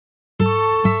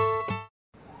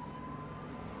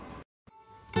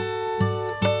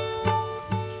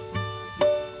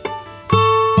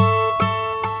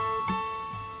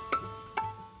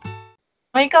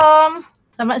Assalamualaikum.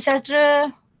 Selamat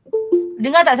sejahtera.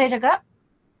 Dengar tak saya cakap?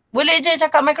 Boleh je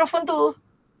cakap mikrofon tu.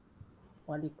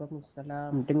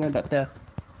 Waalaikumsalam. Dengar doktor.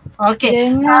 Okey.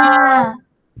 Dengar.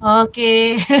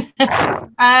 Okey.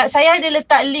 Saya ada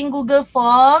letak link Google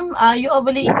Form. You all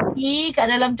boleh isi kat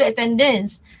dalam tu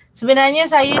attendance. Sebenarnya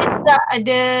saya tak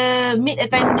ada meet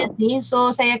attendance ni,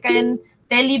 so saya akan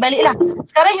tally balik lah.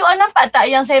 Sekarang you all nampak tak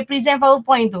yang saya present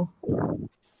PowerPoint tu?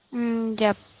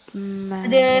 Jap.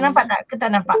 Ada nampak tak ke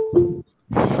tak nampak?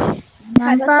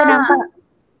 Nampak.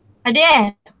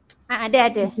 Ada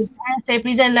Ada. Saya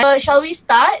present lah. So, shall we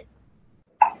start?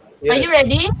 Are you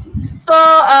ready? So,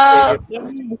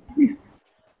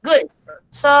 good.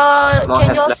 So,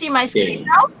 can you all see my screen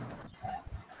now?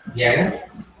 Yes.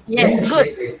 Yes,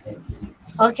 good.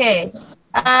 Okay.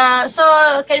 So,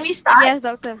 can we start? Yes,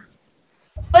 doktor.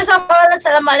 First of all,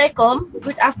 Assalamualaikum.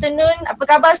 Good afternoon. Apa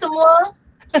khabar semua?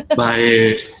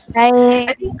 Baik.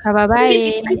 Baik. Khabar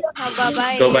baik. Khabar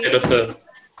baik. Baik doktor.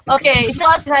 Okay, it's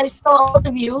not I saw all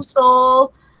of you.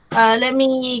 So, let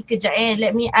me kejap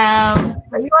let me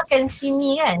you all can see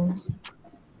me kan?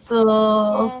 So,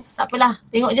 Yes. tak apalah.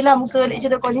 Tengok je lah muka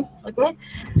lecturer kau ni. Okay.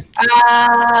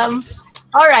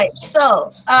 Alright, so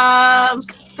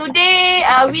today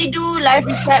we do live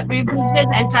recap, revision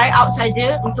and try out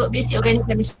saja untuk basic organic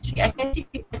chemistry. I can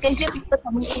hear people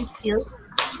coming in still.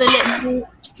 So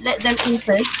let them in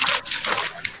first.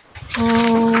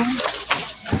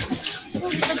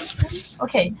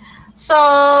 Okay, so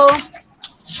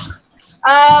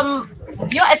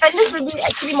your attendance will be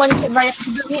actually monitored by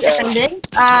Google Meet attendance.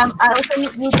 I also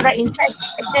need you to write in chat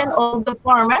section of the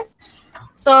form.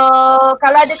 So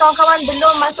kalau ada kawan-kawan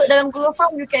belum masuk dalam Google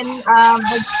Form, you can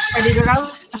bagi pada diorang.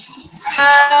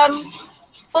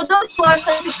 For those who are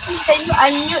speaking,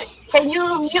 can you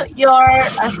mute your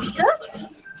speaker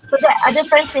so that other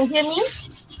friends can hear me?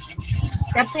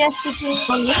 Siapa yang speaking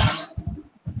only?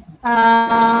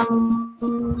 I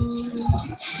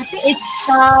think it's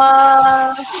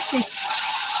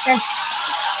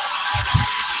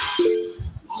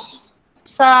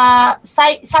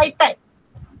side type.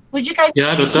 Would you guys?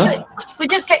 Ya, doktor.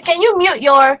 Can you mute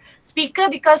your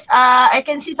speaker because I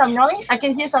can see some noise. I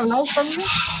can hear some noise from you.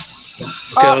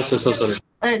 Okay, so sorry.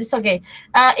 It's okay.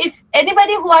 If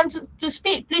anybody who wants to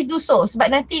speak, please do so.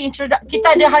 Sebab nanti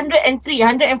kita ada 103,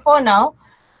 104 now.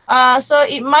 So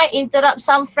it might interrupt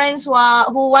some friends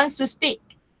who wants to speak.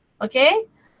 Okay.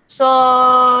 So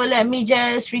let me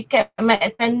just recap my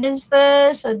attendance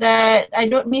first so that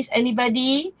I don't miss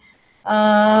anybody.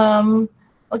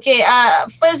 Okay,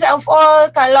 first of all,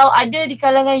 kalau ada di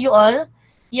kalangan you all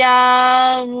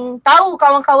yang tahu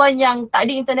kawan-kawan yang tak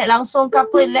ada internet langsung ke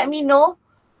apa, let me know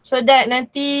so that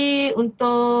nanti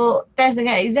untuk test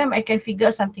dengan exam I can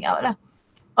figure something out lah.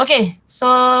 Okay,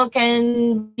 so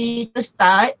can we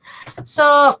start?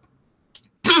 So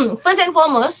first and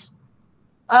foremost,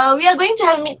 we are going to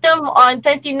have midterm on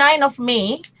 29th of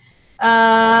May,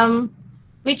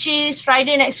 which is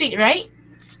Friday next week, right?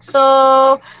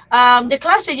 So the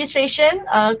class registration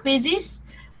quizzes,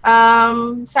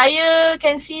 saya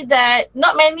can see that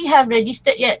not many have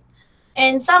registered yet,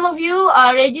 and some of you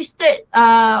are registered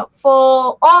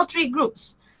for all three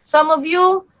groups. Some of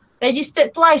you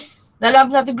registered twice dalam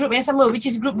satu group yang sama, which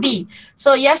is group B.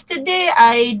 So yesterday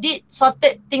I did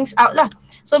sorted things out lah.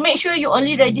 So make sure you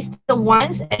only register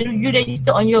once and you register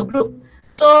on your group.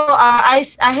 So I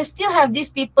still have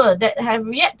these people that have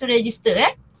yet to register.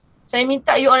 Saya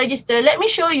minta you all register. Let me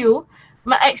show you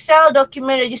my Excel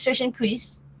document registration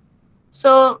quiz.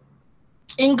 So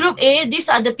in group A, these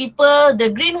are the people,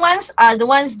 the green ones are the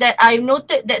ones that I've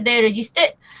noted that they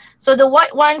registered. So the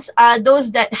white ones are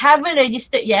those that haven't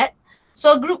registered yet.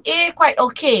 So group A quite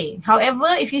okay.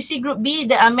 However, if you see group B,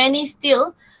 there are many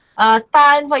still.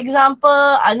 Tan, for example,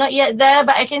 are not yet there,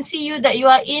 but I can see you that you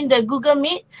are in the Google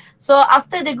Meet. So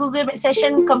after the Google Meet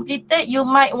session completed, you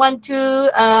might want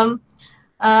to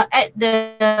at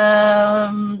the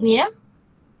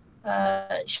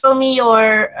show me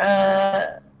your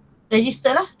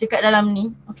register lah dekat dalam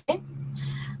ni. Okay,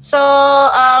 so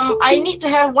I need to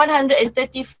have 134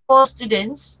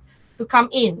 students to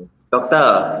come in.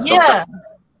 Doctor. Yeah.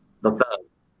 Doctor.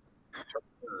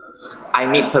 I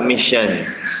need permission.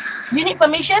 You need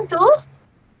permission to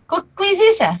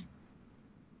quizzes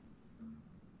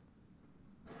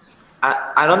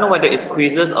I don't know whether it's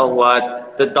quizzes or what.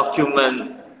 The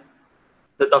document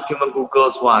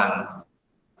Google's one.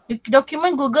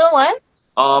 Document Google one?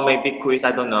 Or maybe quiz,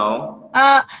 I don't know.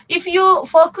 If you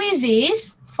for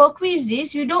quizzes,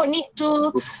 you don't need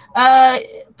to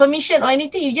permission or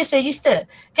anything, you just register.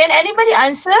 Can anybody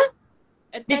answer?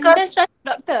 Attendance,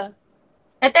 doctor.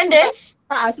 Attendance?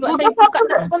 Sebab Google saya buka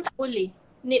Form pun tak boleh.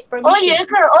 need Oh permission. ya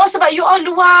ke? Oh sebab you all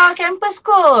luar campus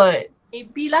kot.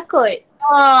 Maybe lah kot.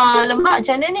 Lemak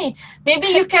macam mana ni? Maybe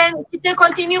you can, kita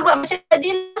continue buat macam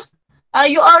tadi lah.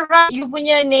 You all write you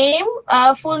punya name,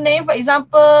 full name for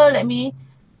example, let me,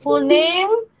 full name,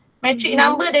 matric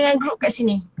number dengan group kat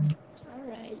sini.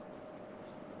 Alright.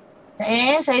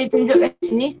 Saya tunjuk kat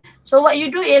sini. So what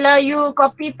you do ialah you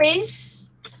copy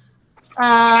paste.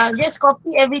 Just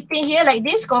copy everything here like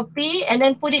this, copy and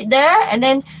then put it there and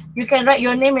then you can write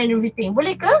your name and everything.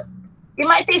 Boleh ke? It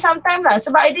might take some time lah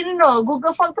sebab I didn't know.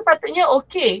 Google Form tu patutnya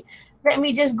okay. Let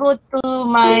me just go to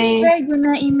my... Saya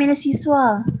guna email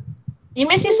siswa.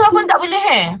 Email siswa pun tak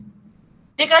boleh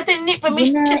Dia kata need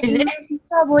permission, Guna is it? email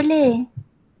siswa boleh.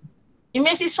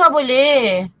 Email siswa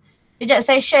boleh. Sekejap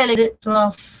saya share lagi.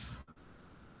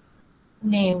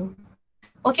 Name.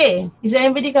 Okay, is there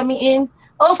anybody coming in?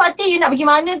 Oh Fatih, you nak pergi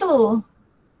mana tu?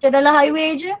 Macam dalam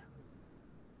highway je?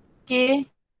 Okay.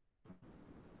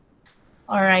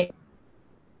 Alright.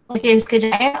 Okay,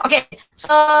 sekejap Okay,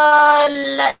 so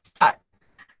let's start.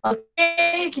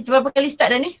 Okay, kita berapa kali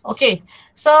start dah ni? Okay,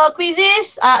 so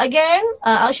quizzes again,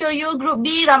 I'll show you group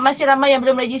B masih ramai yang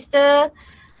belum register.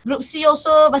 Group C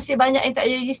also masih banyak yang tak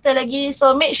register lagi.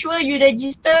 So make sure you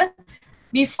register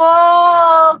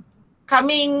before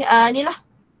coming ni lah.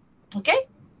 Okay.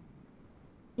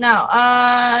 Now,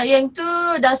 yang tu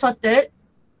dah sorted.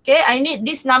 Okay, I need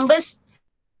these numbers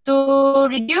to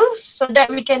reduce so that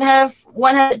we can have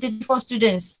 134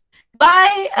 students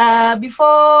by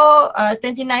before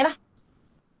 29 lah.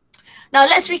 Now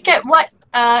let's recap what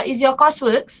is your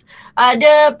courseworks.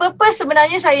 The purpose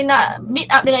sebenarnya saya nak meet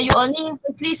up dengan you all ni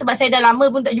firstly sebab saya dah lama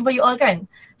pun tak jumpa you all kan.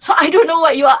 So I don't know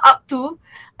what you are up to.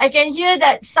 I can hear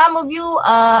that some of you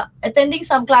are attending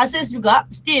some classes juga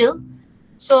still.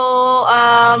 So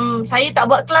saya tak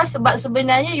buat kelas sebab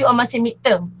sebenarnya you all masih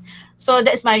midterm. So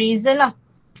that's my reason lah.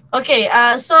 Okay,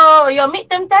 so your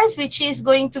midterm test which is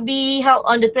going to be held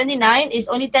on the 29 is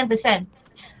only 10%.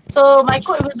 So my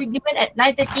code will be given at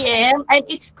 9:30 AM and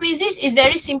its quizzes is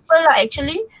very simple lah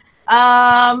actually.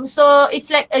 So it's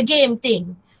like a game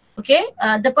thing. Okay,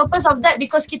 the purpose of that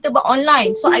because kita buat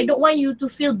online, so I don't want you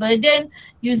to feel burden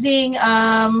using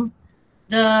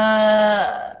the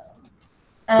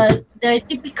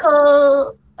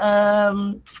typical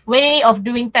way of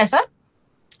doing tests.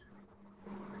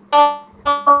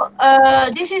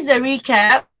 This is the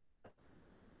recap.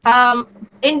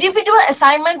 Individual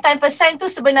assignment 10% tu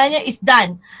sebenarnya is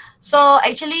done. So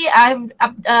actually I've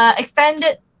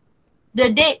extended the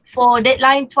date for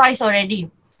deadline twice already.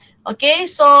 Okay,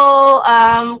 so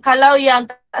kalau yang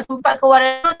tak sempat ke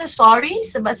warna, sorry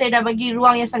sebab saya dah bagi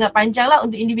ruang yang sangat panjang lah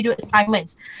untuk individual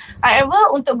assignments. However,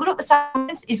 untuk group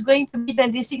assignments is going to be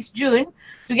 26 June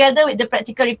together with the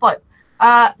practical report.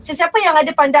 Sesiapa yang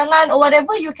ada pandangan or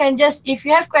whatever, you can just, if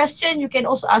you have question, you can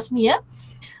also ask me ya.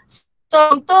 So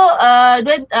untuk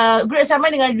group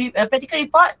assignment dengan practical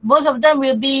report, both of them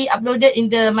will be uploaded in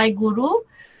the My Guru.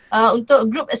 Untuk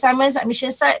group assignment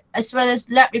submission site as well as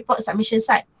lab report submission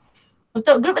site.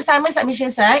 Untuk group assignment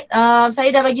submission site, saya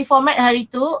dah bagi format hari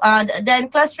tu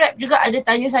dan class rep juga ada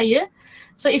tanya saya.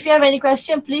 So if you have any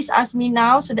question, please ask me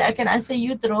now so that I can answer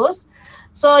you terus.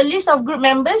 So list of group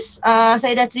members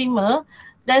saya dah terima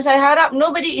dan saya harap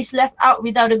nobody is left out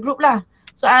without a group lah.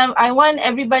 So I want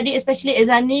everybody, especially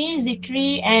Ezani,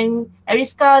 Zikri and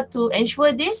Eriska to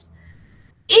ensure this.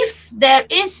 If there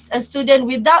is a student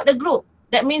without the group,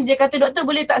 that means dia kata doktor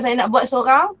boleh tak saya nak buat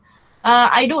seorang,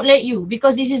 I don't let you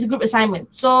because this is group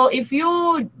assignment. So if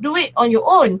you do it on your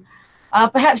own,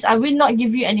 perhaps I will not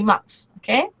give you any marks.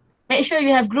 Okay, make sure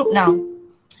you have group now.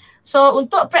 So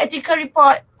untuk practical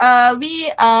report,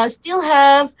 we still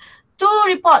have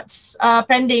 2 reports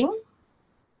pending.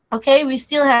 Okay, we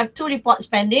still have 2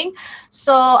 reports pending.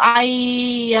 So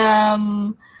I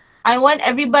want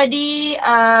everybody,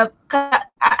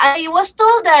 I was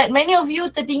told that many of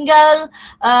you tertinggal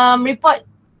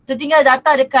tertinggal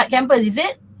data dekat campus, is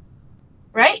it?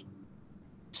 Right?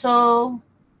 So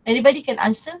anybody can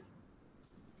answer?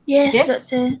 Yes,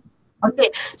 Doktor.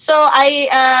 Okay, so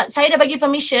saya dah bagi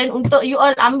permission untuk you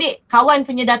all ambil kawan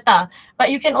punya data,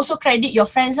 but you can also credit your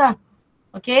friends lah.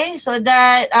 Okay, so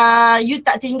that you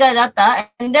tak tinggal data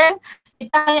and then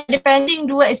kita hanya ada pending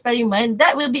 2 eksperimen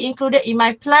that will be included in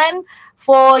my plan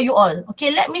for you all.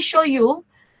 Okay, let me show you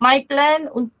my plan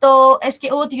untuk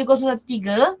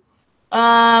SKO3013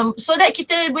 so that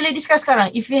kita boleh discuss sekarang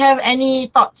if you have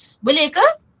any thoughts. Boleh ke?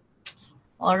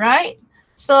 Alright.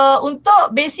 So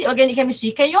untuk basic organic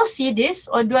chemistry, can you all see this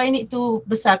or do I need to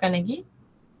besarkan lagi?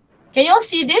 Can you all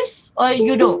see this or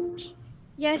you don't?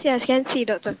 Yes, can see,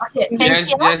 Doctor. Okay, can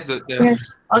see, Yes, Doctor.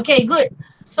 Yes. Okay, good.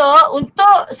 So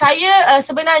untuk saya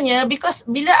sebenarnya because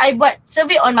bila I buat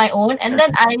survey on my own and then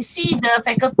I see the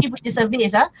faculty punya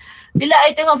surveys bila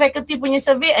I tengok faculty punya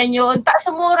survey and tak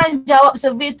semua orang jawab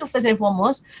survey tu first and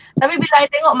foremost, tapi bila I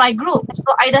tengok my group,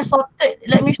 so I dah sorted.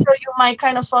 Let me show you my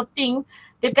kind of sorting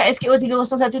dekat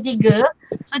SKO3013.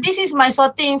 So this is my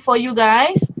sorting for you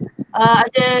guys.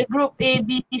 Ada group A,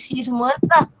 B, C semua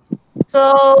lah. So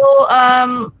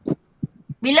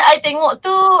bila I tengok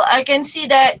tu I can see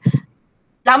that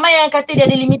ramai yang kata dia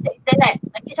ada limited internet.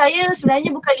 Bagi saya sebenarnya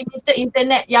bukan limited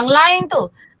internet yang lain tu,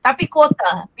 tapi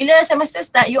kuota. Bila semester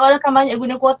start, you all akan banyak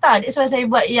guna kuota. That's why saya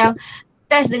buat yang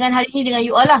test dengan hari ni dengan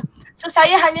you all lah. So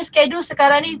saya hanya schedule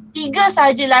sekarang ni 3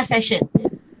 sahaja live session.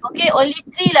 Okay, only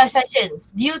 3 live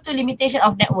sessions due to limitation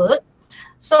of network.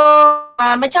 So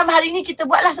macam hari ni kita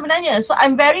buat lah sebenarnya. So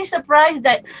I'm very surprised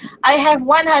that I have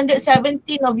 117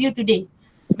 of you today.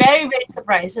 Very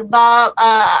surprised. Sebab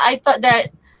I thought that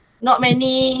not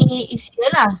many is here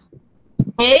lah.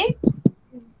 Okay.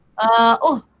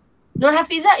 Nur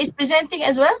Hafiza is presenting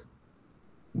as well.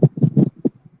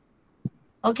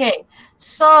 Okay.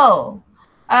 So,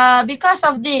 because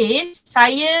of this,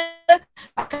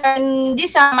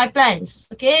 these are my plans.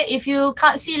 Okay. If you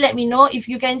can't see, let me know. If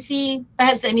you can see,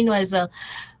 perhaps let me know as well.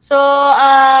 So,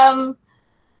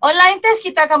 online test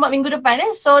kita akan buat minggu depan.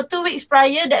 So, 2 weeks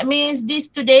prior, that means this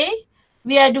today,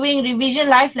 we are doing revision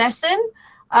live lesson.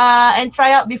 And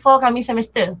try out before coming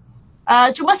semester.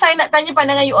 Cuma saya nak tanya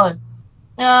pandangan you all.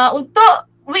 Untuk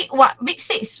week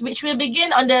 6 which will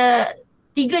begin on the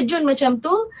 3 Jun macam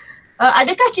tu,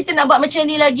 adakah kita nak buat macam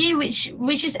ni lagi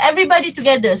which is everybody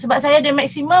together? Sebab saya ada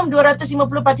maksimum 250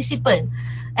 participant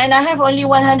and I have only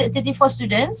 134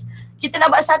 students. Kita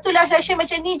nak buat satu live session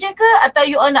macam ni je ke atau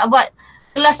you all nak buat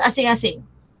kelas asing-asing?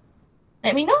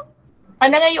 Let me know.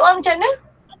 Pandangan you all macam mana?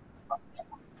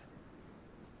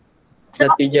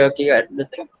 Satu je okey kat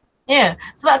Doktor. Ya,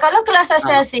 sebab kalau kelas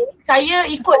asing-asing, saya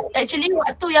ikut actually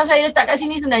waktu yang saya letak kat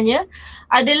sini sebenarnya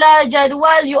adalah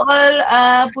jadual you all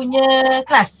punya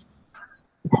kelas.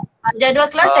 Jadual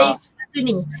kelas saya ikut satu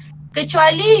ni.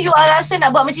 Kecuali you all rasa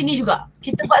nak buat macam ni juga.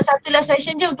 Kita buat satu live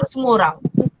session je untuk semua orang.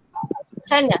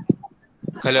 Macam mana?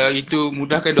 Kalau itu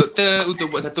mudahkan doktor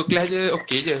untuk buat satu kelas je,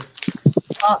 okey je.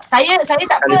 Saya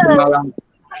tak Kalau apa.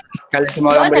 Kalau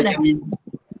semua orang boleh join,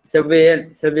 survey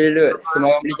dulu.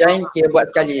 Semua orang boleh join, kira buat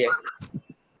sekali je.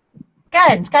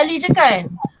 Kan? Sekali je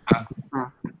kan?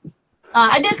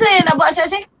 Ada ke yang nak buat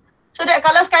asing-asing? So that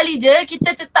kalau sekali je,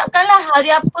 kita tetapkanlah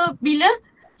hari apa, bila.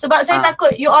 Sebab saya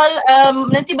takut you all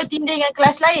nanti bertindih dengan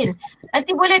kelas lain.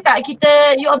 Nanti boleh tak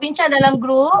you all bincang dalam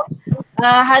grup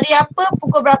hari apa,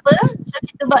 pukul berapa, so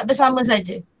kita buat bersama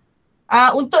saja.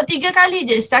 Untuk 3 kali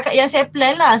je setakat yang saya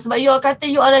plan lah sebab you all kata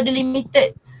you all ada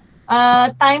limited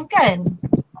time kan?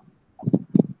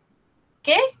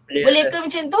 Okay? Boleh ke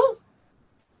macam tu?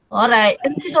 Alright,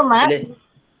 thank you so much.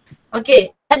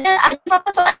 Okay, ada apa-apa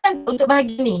soalan untuk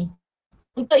bahagian ni?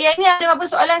 Untuk yang ni ada apa-apa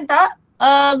soalan tak?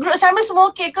 Group sama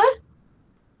semua okay ke?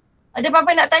 Ada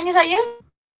apa-apa nak tanya saya?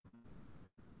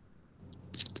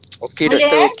 Okey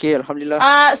doktor, okey alhamdulillah.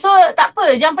 So tak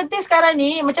apa, yang penting sekarang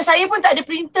ni macam saya pun tak ada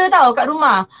printer tau kat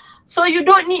rumah. So you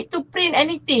don't need to print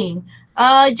anything.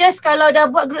 Just kalau dah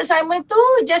buat group assignment tu,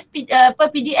 just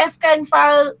PDF kan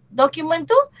file dokumen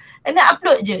tu and then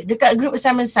upload je dekat group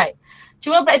assignment site.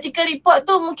 Cuma practical report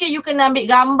tu mungkin you kena ambil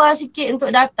gambar sikit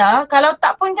untuk data. Kalau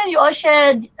tak pun kan you all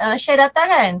share data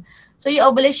kan. So you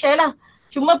all boleh share lah.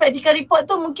 Cuma practical report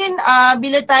tu mungkin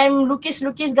bila time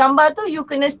lukis-lukis gambar tu you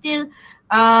kena still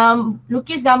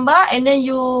lukis gambar and then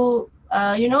you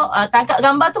tangkap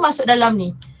gambar tu masuk dalam ni.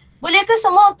 Boleh ke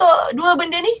semua untuk 2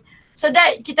 benda ni? So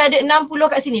that kita ada 60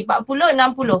 kat sini, 40,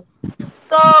 60.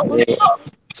 So untuk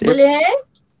boleh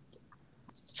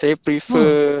Saya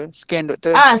prefer scan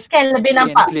doktor. Scan lebih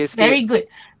nampak. Very good.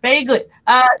 Very good.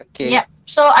 Okay. Yeah.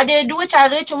 So ada 2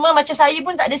 cara, cuma macam saya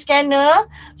pun tak ada scanner.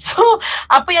 So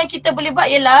apa yang kita boleh buat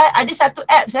ialah ada satu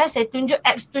apps saya tunjuk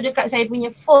apps tu dekat saya punya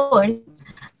phone.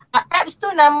 Apps tu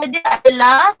nama dia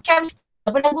adalah Cam.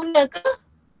 Pernah guna ke?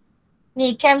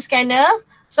 Ni Cam Scanner.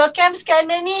 So Cam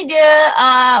Scanner ni dia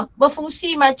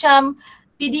berfungsi macam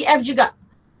PDF juga.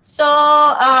 So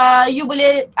you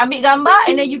boleh ambil gambar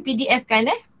and then you PDF kan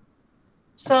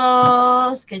So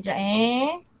sekejap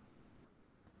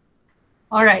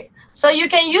Alright. So you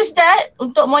can use that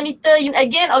untuk monitor.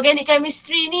 Again, organic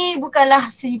chemistry ni bukanlah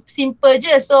simple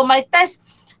je. So my test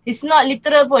is not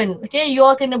literal pun. Okay, you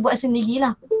all kena buat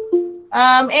sendirilah.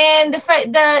 And the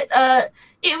fact that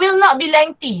it will not be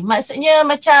lengthy. Maksudnya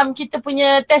macam kita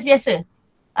punya test biasa.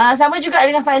 Sama juga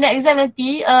dengan final exam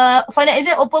nanti. Final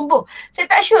exam open book. Saya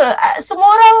tak sure. Semua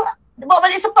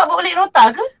orang sempat bawa balik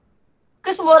nota ke?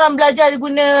 Ke semua orang belajar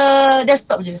guna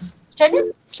desktop je? Macam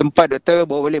mana? Sempat doktor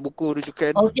bawa balik buku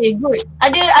rujukan. Okay, good.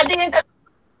 Ada yang tak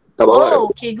Tak bawa. Oh,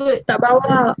 okay, good. Tak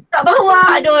bawa. Tak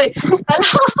bawa, aduh.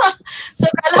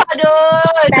 Kalau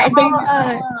aduh, tak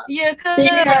bawa. Ya ke?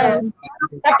 Ya.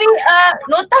 Tapi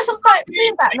nota sempat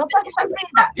print tak? Nota sempat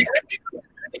print tak?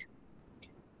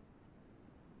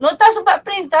 Nota sempat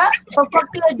print tak? Soft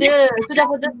copy ada. Sudah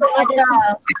betul-betul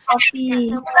nota.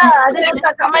 Kopi. Ada nota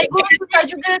kat my guru susah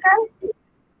juga kan?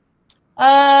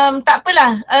 Tak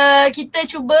apalah. Kita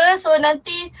cuba. So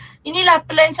nanti inilah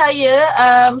plan saya.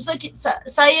 So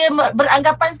saya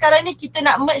beranggapan sekarang ni kita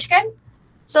nak merge kan?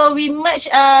 So we merge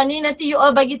ni nanti you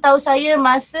all bagi tahu saya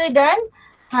masa dan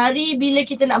hari bila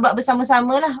kita nak buat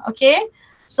bersama-sama lah. Okay?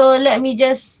 So let me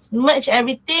just merge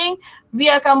everything. We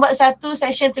akan buat satu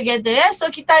session together. So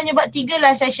kita hanya buat 3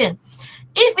 live session.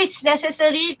 If it's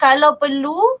necessary, kalau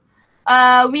perlu,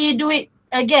 we do it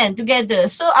again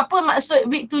together. So apa maksud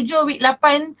week 7, week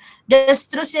 8 dan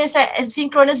seterusnya saya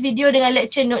synchronous video dengan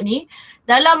lecture note ni.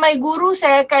 Dalam my guru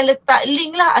saya akan letak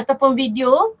link lah ataupun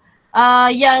video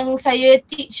yang saya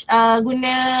teach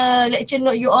guna lecture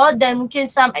note you all dan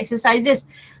mungkin some exercises.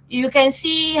 You can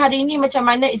see hari ni macam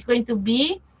mana it's going to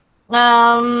be.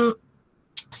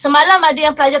 Semalam ada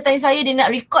yang pelajar tanya saya dia nak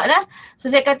record lah.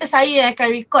 So saya kata saya akan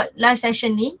record live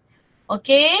session ni.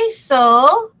 Okay, so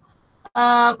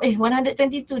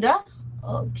 122 dah.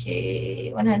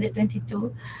 Okay,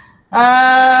 122.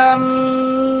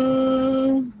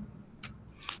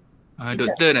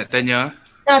 Doktor nak tanya.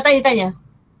 Tanya.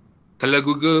 Kalau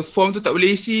Google Form tu tak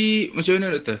boleh isi, macam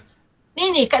mana doktor?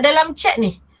 Ni kat dalam chat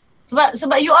ni.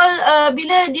 Sebab you all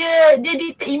bila dia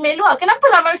di email luar, kenapa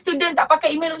ramai student tak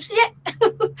pakai email UPSI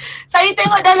Saya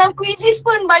tengok dalam quizzes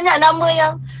pun banyak nama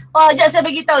yang sekejap saya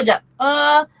bagi tahu sekejap.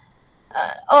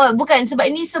 Bukan sebab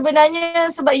ini sebenarnya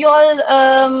sebab you all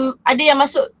ada yang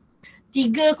masuk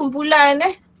 3 kumpulan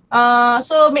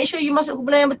so make sure you masuk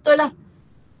kumpulan yang betul lah.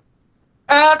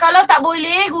 Kalau tak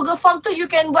boleh Google Form tu you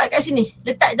can buat kat sini.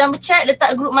 Letak dalam chat,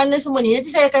 letak group mana semua ni.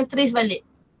 Nanti saya akan trace balik.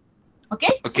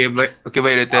 Okay? Okay, baik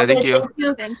doktor. Thank you.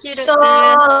 Thank you, So,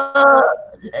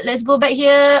 let's go back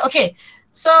here. Okay.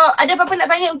 So, ada apa-apa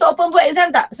nak tanya untuk open book exam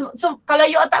tak? So kalau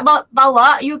you all tak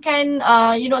bawa, you can,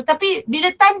 tapi bila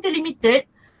time tu limited,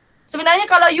 sebenarnya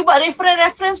kalau you buat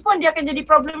reference pun dia akan jadi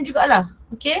problem jugalah.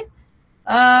 Okay?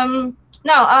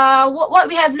 Now, what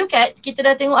we have look at, kita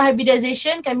dah tengok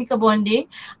hybridization, chemical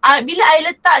bonding. Bila I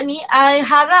letak ni, I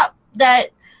harap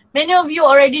that many of you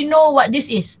already know what this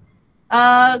is.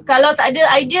 Kalau tak ada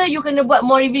idea, you kena buat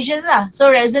more revisions lah.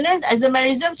 So resonance,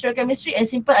 isomerism, stereochemistry and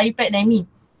simple IUPAC NAMI.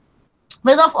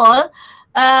 First of all,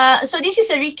 so this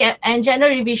is a recap and general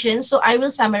revision. So I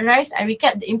will summarize and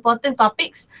recap the important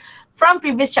topics from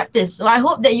previous chapters. So I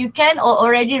hope that you can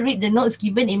already read the notes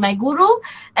given in my guru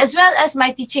as well as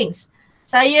my teachings.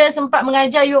 Saya sempat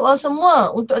mengajar you all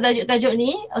semua untuk tajuk-tajuk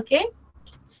ni, okay?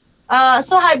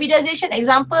 So hybridization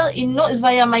example in notes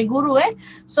via my guru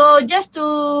So just to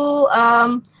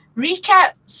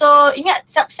recap, so ingat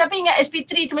siapa ingat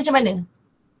SP3 tu macam mana?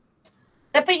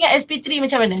 Siapa ingat SP3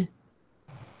 macam mana?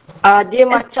 Dia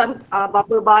macam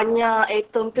berapa banyak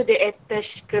atom tu dia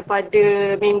attach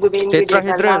kepada member-member dia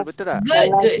tetrahedral, betul tak? Good.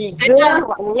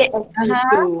 Maknanya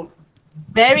SP2.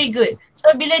 Very good.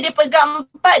 So bila dia pegang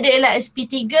 4 dia ialah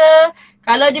SP3.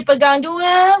 Kalau dia pegang 2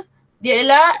 dia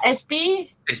ialah SP.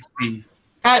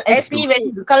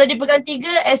 Kalau dia pegang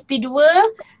 3 SP2.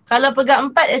 Kalau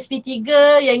pegang 4 SP3.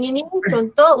 Yang ini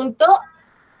contoh untuk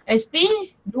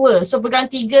SP2. So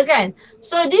pegang 3 kan.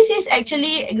 So this is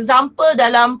actually example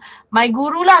dalam my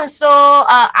guru lah. So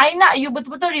I nak you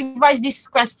betul-betul revise this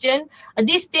question,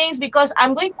 these things because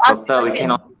I'm going to ask. Doctor, we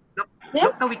cannot.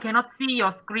 Doctor, we cannot see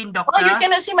your screen, doctor. Oh, you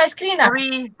cannot see my screen ah?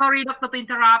 Sorry, doctor, to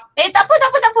interrupt. Tak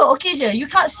apa. Okay je. You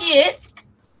can't see it.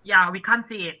 Yeah, we can't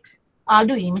see it.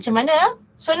 Aduh, macam mana?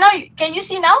 So now, can you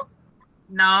see now?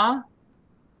 No.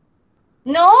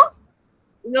 No?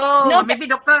 No. Maybe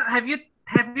doctor, have you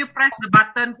pressed the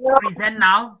button present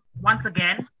now once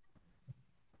again?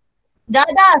 Dah.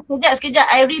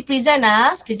 Sekejap. I represent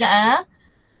Sekejap.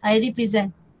 I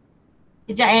represent.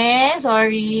 Sekejap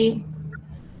sorry.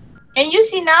 Can you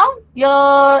see now?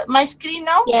 My screen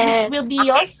now? Yes. It will be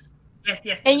yours?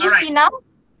 Yes. Can you see now?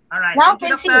 Alright. Now Thank you,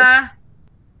 can see. doctor.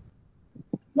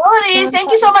 No worries.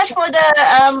 Thank you so much for the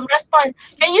response.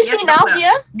 Can you see now doctor.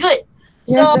 here? Good.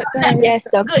 So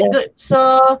Yes, doctor. Good.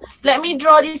 So let me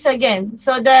draw this again.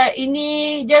 So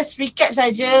ini just recap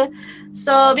saja.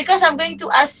 So because I'm going to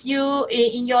ask you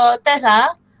in your test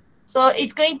so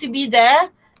it's going to be there.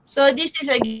 So this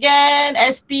is again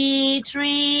SP3.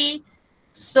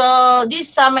 So this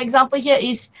some example here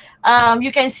is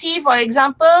you can see for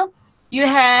example You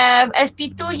have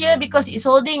SP2 here because it's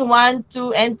holding 1,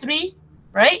 2, and 3,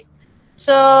 right?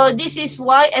 So this is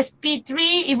why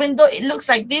SP3, even though it looks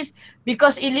like this,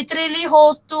 because it literally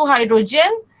holds 2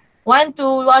 hydrogen, one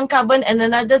to one carbon and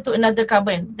another to another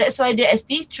carbon. That's why they're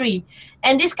SP3.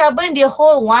 And this carbon, they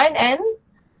hold 1 and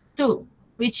 2,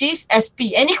 which is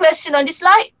SP. Any question on this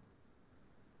slide?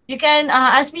 You can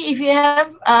ask me if you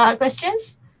have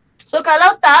questions. So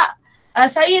kalau tak,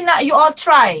 saya nak you all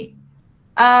try.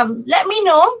 Let me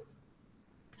know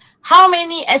how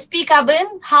many SP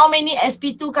carbon, how many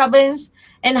SP2 carbons,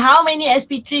 and how many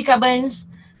SP3 carbons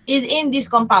is in this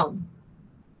compound.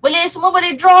 Boleh, semua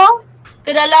boleh draw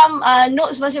ke dalam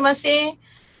notes masing-masing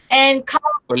and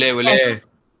count. Boleh. Yes.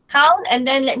 Count and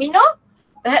then let me know.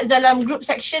 Perhaps dalam group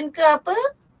section ke apa.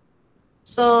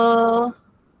 So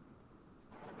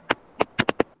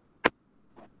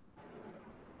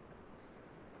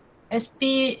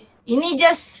SP ini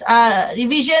just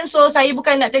revision, so saya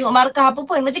bukan nak tengok markah apa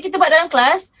pun. Macam kita buat dalam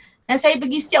kelas dan saya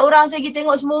pergi setiap orang, saya pergi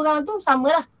tengok semua orang tu,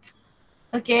 samalah.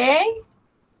 Okay.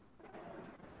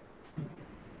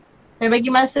 Saya bagi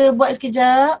masa buat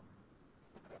sekejap.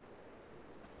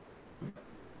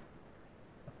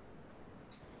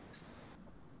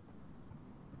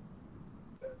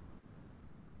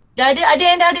 Dah ada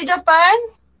yang dah ada jawapan?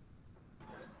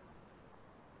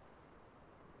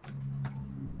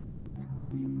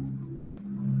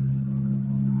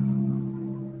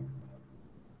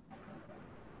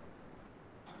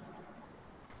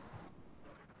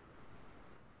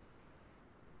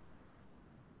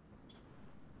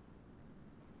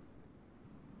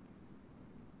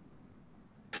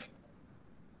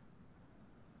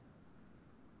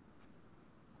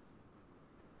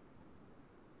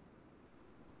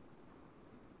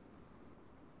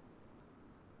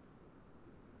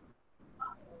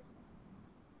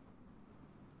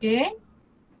 Okay.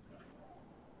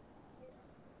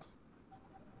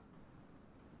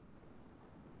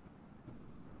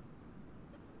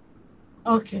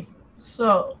 Okay.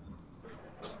 So,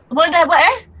 semua dah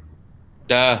buat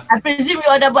Dah. I presume you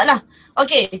all dah buat lah.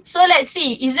 Okay. So let's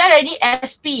see. Is there any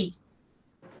SP?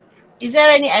 Is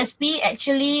there any SP?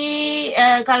 Actually,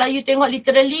 kalau you tengok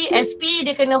literally, SP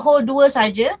dia kena hold 2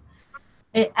 saja.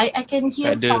 I can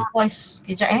hear voice.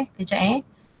 Kejap.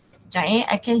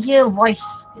 I can hear voice.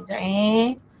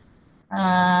 Kejap.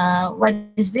 What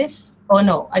is this? Oh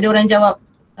no, ada orang jawab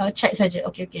chat saja.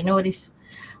 Okay, no worries.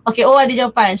 Okay, oh ada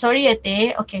jawapan. Sorry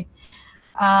Teh. Okay.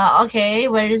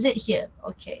 Okay, where is it here?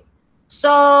 Okay.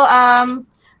 So,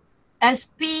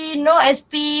 SP, no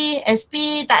SP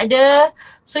tak ada.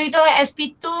 So you tahu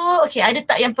SP2, okay, ada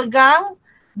tak yang pegang?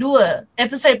 2.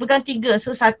 Pegang 3.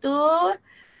 So 1,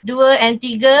 2 and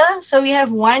 3. So we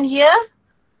have 1 here,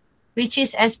 which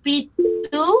is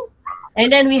SP2.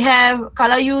 And then we have,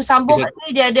 kalau you sambung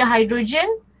ni, dia ada hydrogen.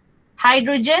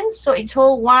 So it's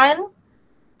whole 1,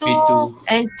 2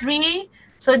 and 3.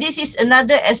 So this is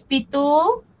another SP2.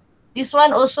 This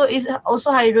one also is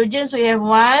also hydrogen. So you have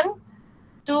 1,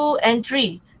 2 and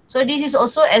 3. So this is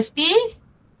also SP2.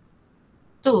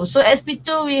 So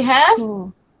SP2 we have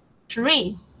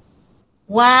 3.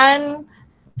 1,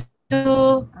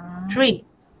 2, 3.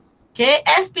 Okay,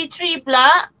 SP3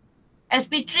 pula.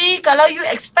 SP3, kalau you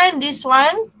expand this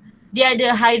one, dia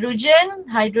ada hydrogen.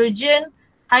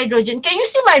 Can you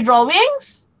see my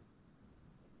drawings?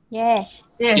 Yes.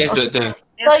 Yes, okay. Doctor.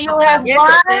 So you have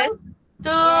 1, 2,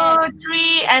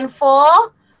 3 and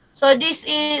 4. So this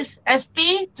is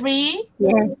SP3.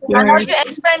 Kalau you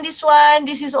expand this one,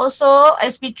 this is also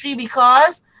SP3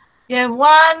 because you have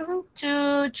 1,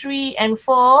 2, 3 and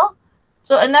 4.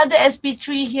 So another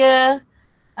SP3 here.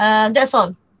 That's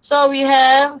all. So we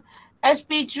have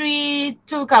SP3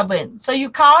 2 carbon. So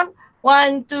you count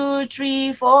 1, 2,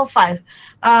 3, 4, 5.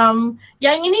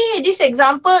 Yang ini, this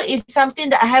example is something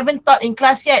that I haven't taught in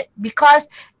class yet because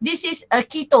this is a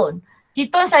ketone.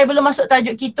 Ketone saya belum masuk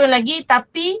tajuk ketone lagi,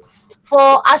 tapi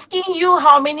for asking you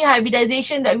how many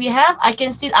hybridization that we have, I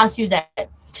can still ask you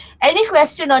that. Any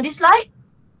question on this slide?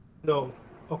 No.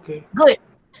 Okay. Good.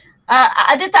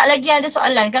 Ada tak lagi yang ada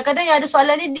soalan? Kadang-kadang yang ada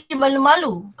soalan ni dia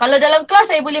malu-malu. Kalau dalam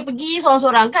kelas saya boleh pergi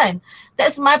seorang-seorang kan.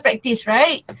 That's my practice,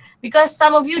 right? Because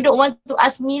some of you don't want to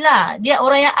ask me lah. Dia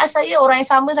orang yang ask saya, orang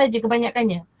yang sama saja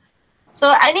kebanyakannya.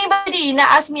 So anybody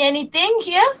nak ask me anything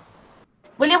here?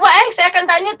 Boleh buat saya akan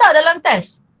tanya tau dalam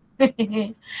test.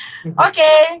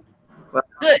 Okay.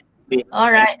 Good.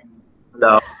 Alright.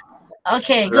 Hello.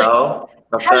 Okay, good. Hello.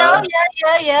 Doctor. Hello,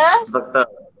 ya. Doctor.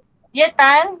 Ya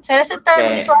Tan, saya rasa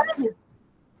Tan beri suara dia.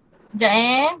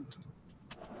 Sekejap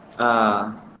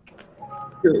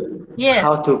Yeah.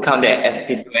 How to count the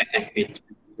SP2 and SP3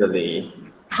 usually?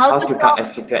 How to count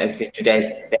SP2 and SP3? There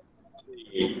is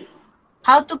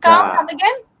How to count? Yeah. Come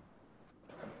again?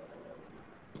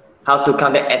 How to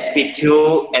count the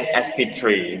SP2 and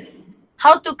SP3.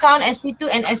 How to count SP2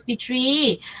 and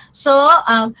SP3. So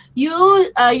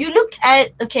you look at,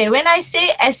 okay, when I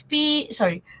say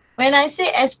when I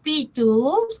say SP2,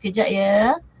 sekejap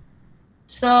ya.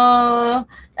 So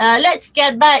let's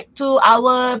get back to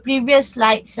our previous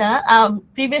slides,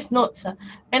 previous notes.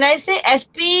 When I say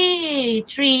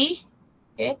SP3,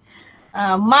 okay,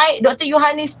 Dr.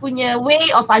 Yuhanis punya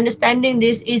way of understanding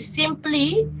this is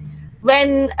simply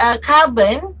when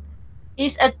carbon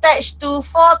is attached to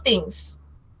 4 things.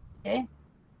 Okay.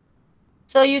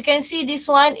 So you can see this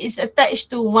one is attached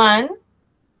to 1,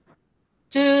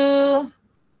 2,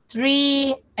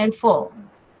 3, and 4.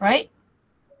 Right?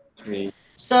 3.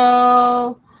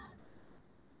 So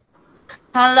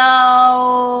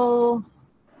kalau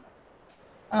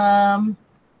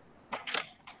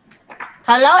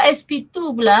SP2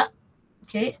 pula,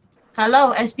 okay,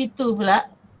 kalau SP2 pula,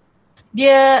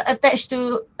 dia attached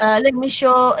to, let me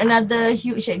show another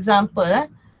huge example.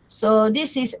 So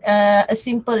this is a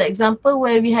simple example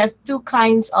where we have 2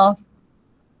 kinds of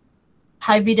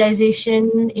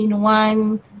hybridization in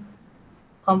one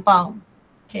compound.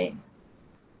 Okay.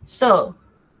 So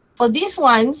for these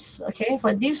ones,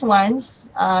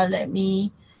 let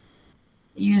me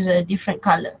use a different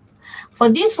color. For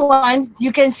these ones,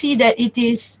 you can see that it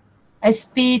is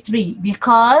SP3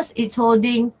 because it's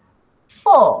holding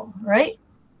 4, right?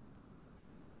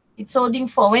 It's holding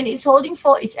 4. When it's holding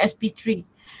 4, it's SP3.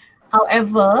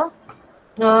 However,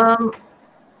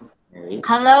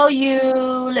 kalau you,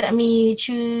 let me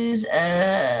choose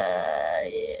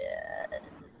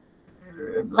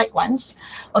light ones.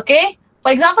 Okay,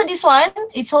 for example, this one,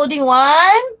 it's holding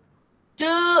 1,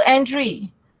 2, and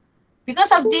 3.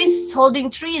 Because of this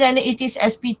holding 3, then it is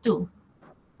SP2.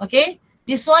 Okay,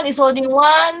 this one is holding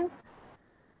 1,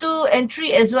 2, and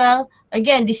 3 as well.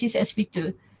 Again, this is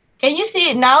SP2. Can you see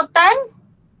it now, Tan?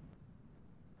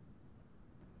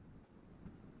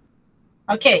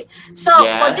 Okay, so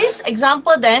for this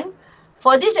example then,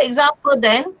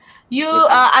 you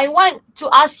I want to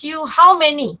ask you how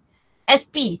many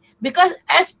SP, because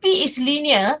SP is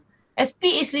linear.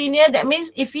 That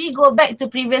means if we go back to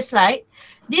previous slide,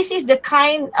 this is the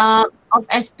kind of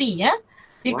SP, yeah,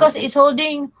 because it's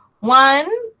holding 1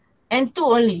 and 2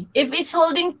 only. If it's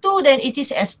holding 2, then it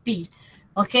is SP.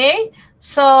 Okay,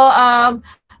 so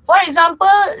for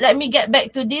example, let me get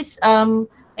back to this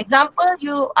example.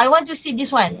 I want to see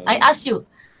this one. I ask you,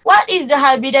 what is the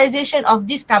hybridization of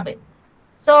this carbon?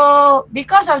 So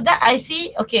because of that, I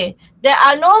see, okay, there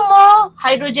are no more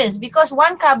hydrogens because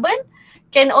one carbon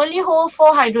can only hold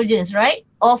 4 hydrogens, right?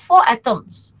 Or 4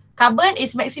 atoms. Carbon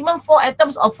is maximum 4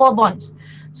 atoms or 4 bonds.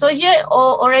 So here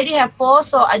already have 4,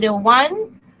 so ada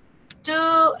 1,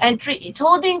 2, and 3. It's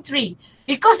holding 3.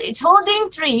 Because it's holding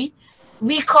 3,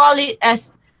 we call it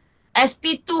as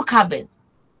SP2 carbon.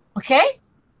 Okay?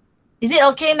 Is it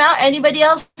okay now? Anybody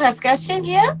else have question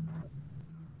here?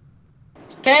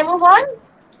 Can I move on?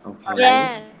 Okay.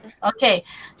 Yes. Okay.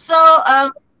 So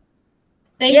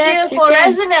thank you for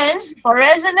resonance. For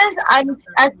resonance, I'm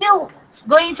still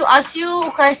going to ask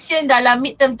you question dalam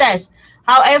midterm test.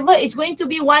 However, it's going to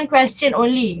be 1 question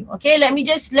only. Okay, let me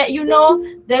just let you know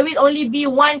there will only be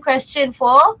 1 question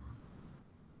for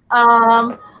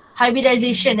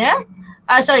hybridization,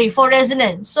 for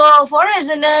resonance. So for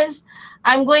resonance,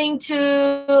 I'm going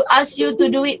to ask you to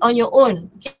do it on your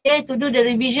own, okay, to do the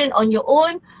revision on your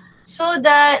own, so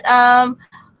that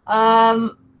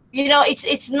you know,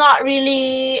 it's not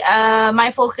really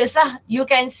my focus lah. You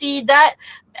can see that,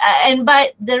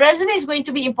 but the resonance is going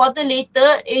to be important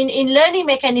later in learning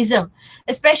mechanism,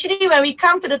 especially when we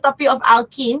come to the topic of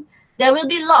alkene. There will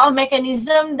be a lot of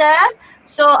mechanism there,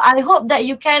 so I hope that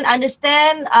you can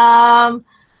understand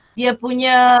dia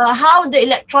punya how the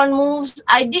electron moves.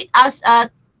 I did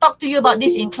talk to you about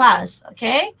this in class,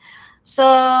 okay?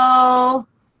 So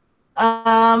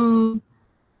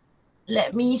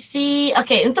let me see.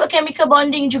 Okay, untuk chemical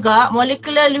bonding juga,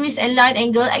 molecular Lewis and line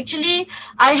angle, actually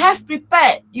I have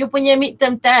prepared you punya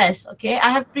midterm test, okay? I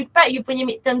have prepared you punya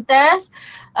midterm test,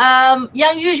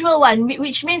 yang usual one,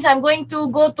 which means I'm going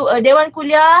to go to a Dewan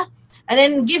Kuliah and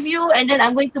then give you, and then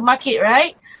I'm going to mark it,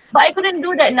 right? But I couldn't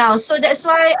do that now, so that's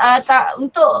why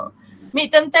untuk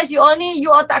midterm test you all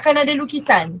tak akan ada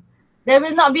lukisan. There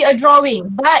will not be a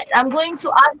drawing, but I'm going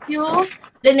to ask you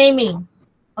the naming.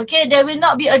 Okay, there will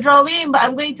not be a drawing, but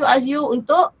I'm going to ask you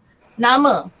untuk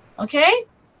nama. Okay,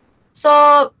 so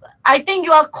I think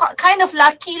you are kind of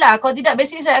lucky lah. Kalau tidak,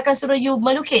 biasanya saya akan suruh you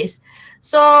melukis.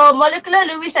 So molecular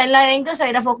Lewis and line angle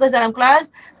saya dah fokus dalam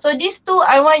kelas. So these two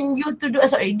I want you to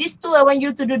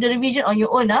do the revision on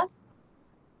your own.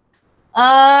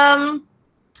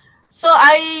 So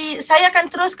saya akan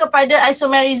terus kepada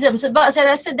isomerism sebab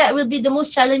saya rasa that will be the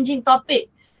most challenging topic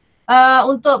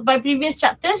untuk my previous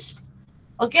chapters.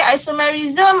 Okay,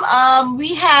 isomerism,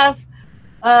 we have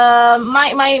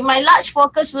my large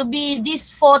focus will be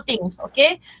these four things.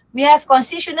 Okay, we have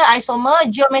constitutional isomer,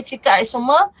 geometrical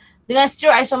isomer dengan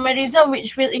stereoisomerism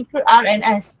which will include R and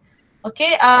S.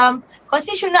 Okay,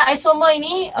 constitutional isomer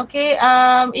ini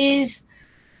is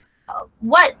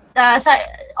what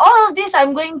all of this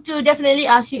I'm going to definitely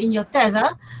ask you in your test.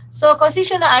 So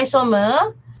constitutional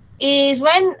isomer is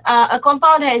when a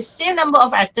compound has same number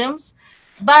of atoms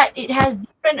but it has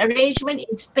different arrangement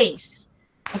in space.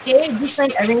 Okay,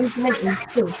 different arrangement in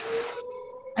space.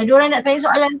 Ada orang nak tanya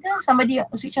soalan ke? Somebody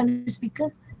switch on the speaker.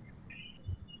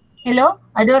 Hello?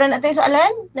 Ada orang nak tanya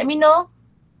soalan? Let me know.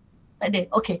 Tak ada?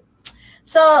 Okay.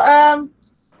 So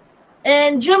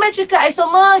and geometrical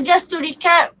isomer, just to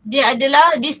recap, dia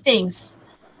adalah these things.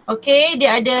 Okay,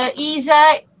 dia ada EZ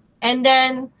and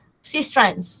then cis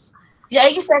trans. Sekejap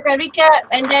lagi saya akan recap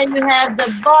and then you have the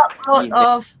barcode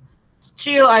of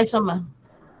stereoisomer.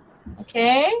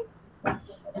 Okay.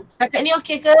 Setakat ni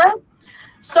okay ke?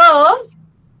 So,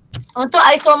 untuk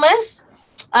isomers,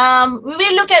 we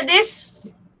will look at this.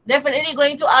 Definitely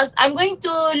going to ask, I'm going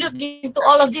to look into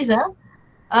all of this.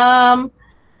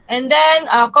 And then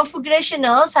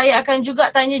configurational, saya akan juga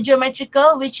tanya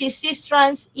geometrical which is cis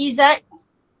trans EZ.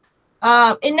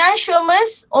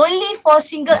 Enantiomers only for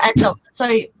single atom.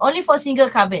 Sorry, only for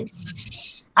single carbons.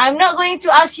 I'm not going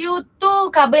to ask you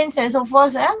two carbons and so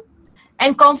forth.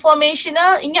 And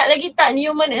conformational, ingat lagi tak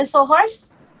Newman and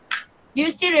Sohorst? Do you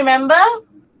still remember?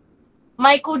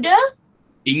 My kuda?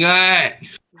 Ingat.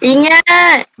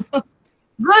 Ingat.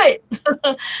 Good.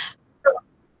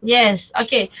 Yes,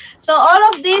 okay. So all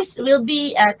of this will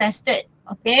be tested,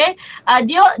 okay.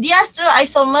 Dia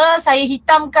stereoisomer saya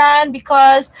hitamkan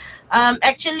because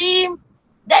actually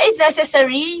that is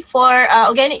necessary for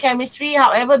organic chemistry.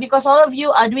 However, because all of you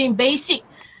are doing basic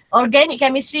organic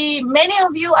chemistry, many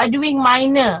of you are doing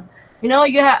minor. You know,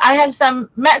 I have some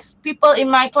maths people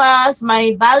in my class,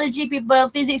 my biology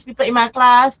people, physics people in my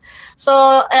class.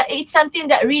 So it's something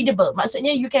that readable.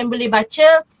 Maksudnya you can boleh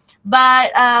baca,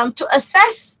 but to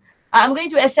assess, I'm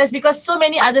going to assess because so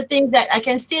many other things that I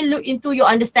can still look into your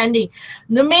understanding.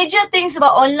 The major things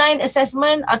about online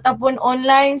assessment ataupun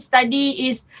online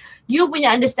study is you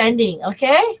punya understanding,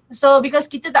 okay? So because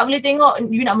kita tak boleh tengok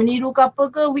you nak meniru ke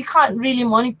apa ke, we can't really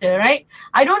monitor, right?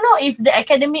 I don't know if the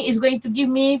academy is going to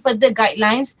give me further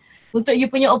guidelines untuk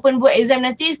you punya open book exam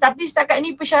nanti, tapi setakat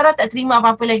ni pesara tak terima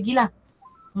apa-apa lagi lah,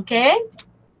 okay?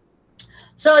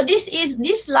 So this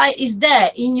slide is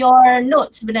there in your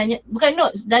notes sebenarnya. Bukan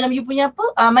notes, dalam you punya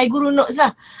apa? My Guru notes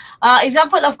lah.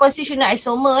 Example of constitutional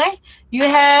isomer you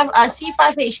have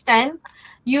C5H10.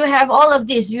 You have all of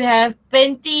this. You have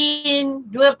pentene,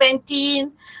 dual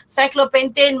pentene,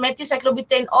 cyclopentane,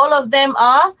 methylcyclobutane. All of them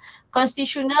are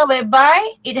constitutional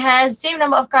whereby it has same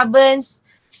number of carbons,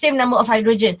 same number of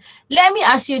hydrogen. Let me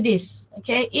ask you this,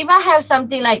 okay? If I have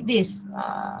something like this,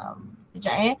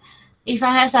 if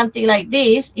I have something like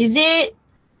this, is it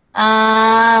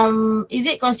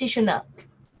constitutional?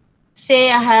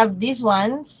 Say I have these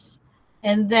ones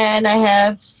and then I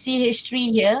have CH3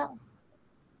 here.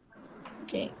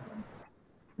 Okay.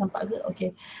 Nampak ke?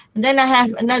 Okay. And then I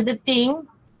have another thing,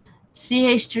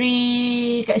 CH3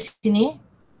 kat sini.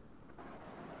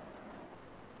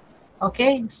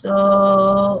 Okay,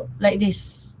 so like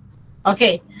this.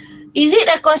 Okay. Is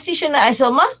it a constitutional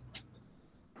isomer?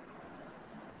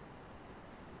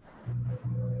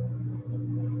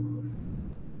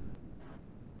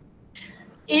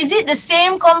 Is it the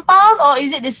same compound or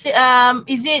is it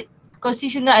is it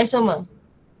constitutional isomer?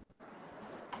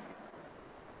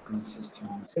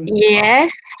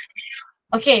 Yes.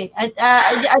 Okay,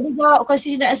 ada jawab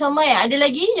constitutional isomer ya? Ada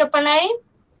lagi jawapan lain?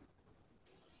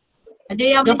 Ada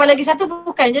yang jawapan lagi satu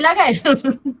bukan je lah kan?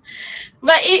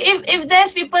 But if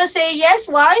there's people say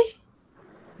yes, why?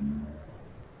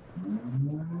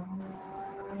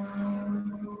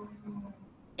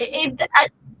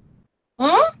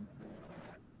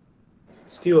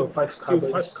 Still 5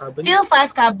 carbons. Still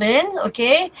 5 carbons,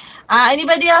 okay.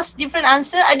 Anybody else different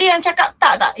answer? Ada yang cakap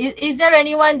tak? Is there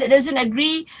anyone that doesn't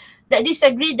agree, that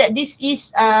disagree that this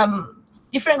is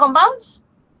different compounds?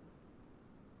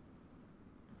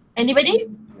 Anybody?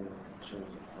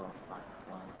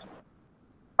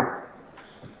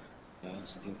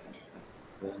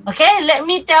 Okay, let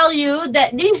me tell you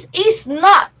that this is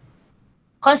not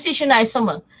constitutional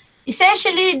isomer.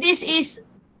 Essentially, this is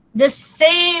the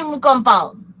same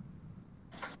compound.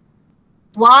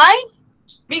 Why?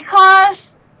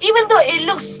 Because even though it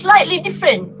looks slightly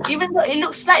different,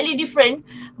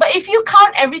 but if you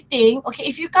count everything, okay,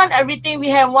 if you count everything, we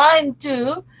have 1,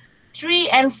 2, 3,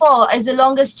 and 4 as the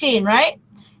longest chain, right?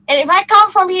 And if I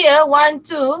count from here, 1,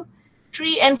 2,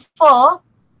 3, and 4,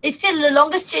 it's still the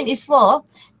longest chain is 4,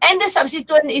 and the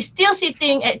substituent is still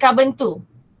sitting at carbon 2.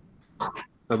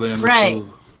 Carbon number Right.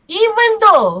 2. Even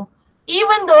though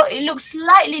it looks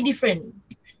slightly different,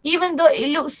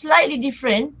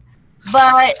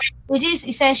 but it is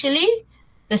essentially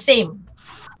the same.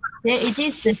 Okay, it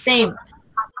is the same.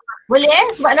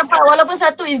 Boleh sebab nampak walaupun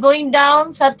satu is going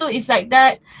down, satu is like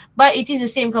that, but it is the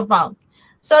same compound.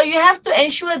 So you have to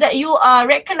ensure that you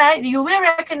will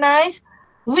recognize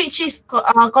which is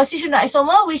constitutional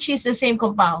isomer, which is the same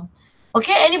compound.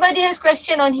 Okay, anybody has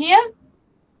question on here?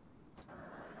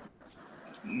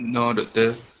 No,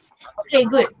 Doktor. Okay,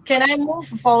 good. Can I move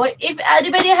forward? If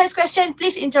anybody has question,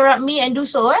 please interrupt me and do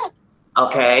so.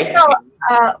 Okay. So,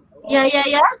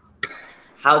 yeah.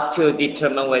 How to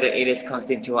determine whether it is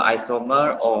constitutional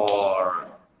isomer or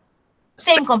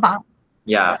Same compound.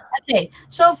 yeah. Okay,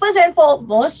 so first and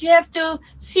foremost, you have to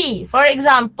see. For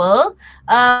example,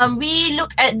 we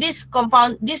look at this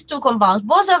compound, these two compounds.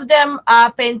 Both of them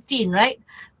are pentene, right?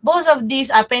 Both of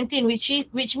these are pentene, which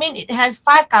means it has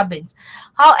 5 carbons.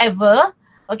 However,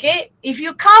 okay, if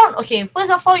you count, okay,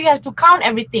 first of all, you have to count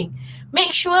everything.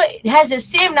 Make sure it has the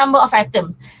same number of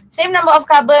atoms, same number of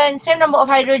carbon, same number of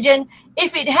hydrogen.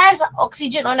 If it has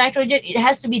oxygen or nitrogen, it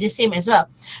has to be the same as well.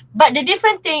 But the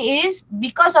different thing is,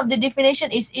 because of the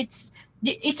definition, is it's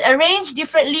arranged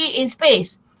differently in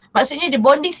space. Maksudnya the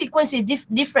bonding sequence is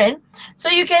different. So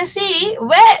you can see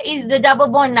where is the double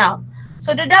bond now.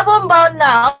 So the double bond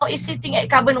now is sitting at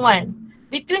carbon 1,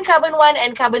 between carbon 1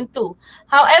 and carbon 2.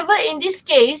 However, in this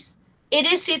case, it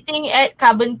is sitting at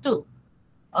carbon 2.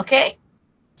 Okay?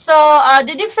 So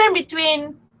the difference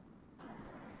between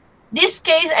this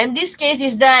case and this case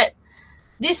is that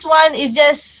this one is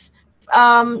just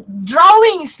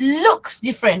drawings looks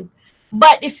different.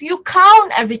 But if you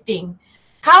count everything,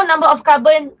 count number of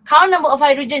carbon, count number of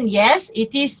hydrogen, yes,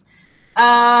 it is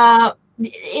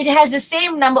it has the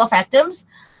same number of atoms.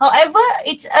 However,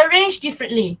 it's arranged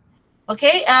differently.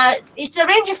 Okay, it's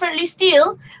arranged differently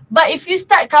still, but if you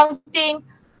start counting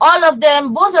all of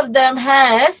them, both of them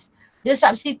has the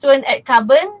substituent at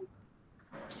carbon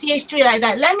CH3 like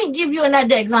that. Let me give you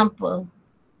another example.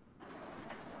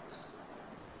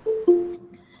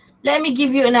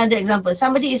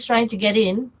 Somebody is trying to get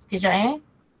in. Sekejap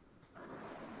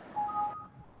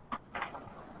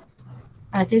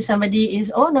I think somebody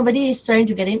is, nobody is trying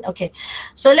to get in. Okay.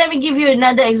 So let me give you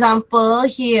another example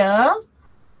here.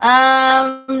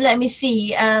 Let me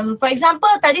see. For example,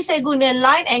 tadi saya guna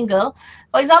line angle.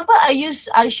 For example,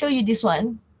 I'll show you this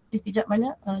one. Sekejap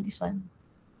mana? This one.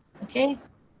 Okay.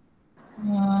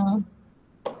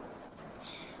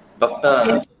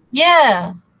 Doctor.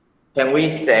 Yeah. Can we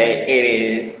say it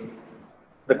is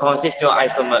the constitutional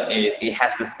isomer is it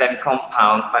has the same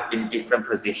compound but in different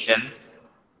positions?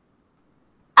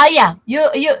 Yeah.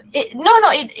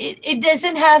 It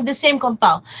doesn't have the same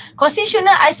compound.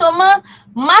 Constitutional isomer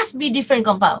must be different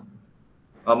compound.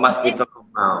 Or must be different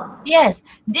compound? Yes.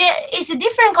 There is a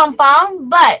different compound,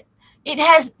 but it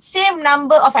has same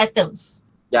number of atoms.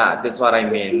 Yeah, that's what I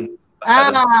mean.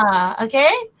 Okay.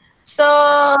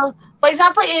 So, for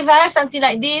example, if I have something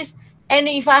like this, and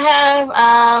if I have,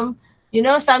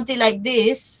 something like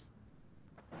this,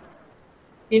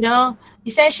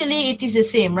 essentially it is the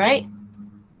same, right?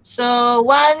 So,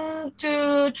 1,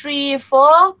 2, 3,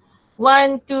 4,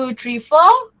 1, 2, 3, 4,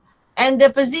 and the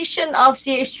position of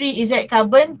CH3 is at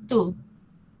carbon 2.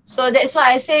 So, that's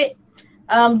why I say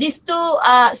these two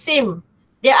are same.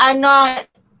 They are not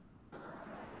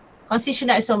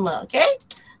constitutional isomer, okay?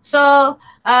 So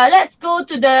let's go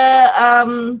to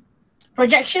the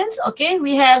projections, okay?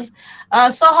 We have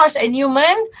Sawhorse and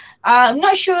Newman. I'm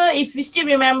not sure if you still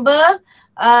remember.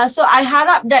 So I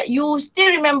harap that you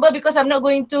still remember because I'm not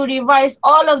going to revise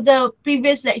all of the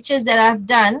previous lectures that I've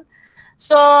done.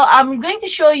 So I'm going to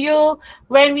show you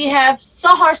when we have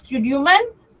Sawhorse to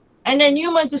Newman and then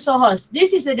Newman to Sawhorse.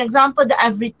 This is an example that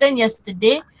I've written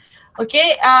yesterday,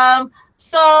 okay?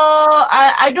 So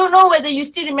I don't know whether you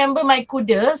still remember my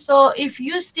kuda. So if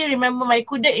you still remember my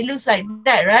kuda, it looks like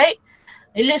that, right?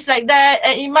 It looks like that,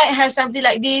 and it might have something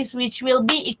like this, which will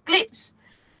be eclipse,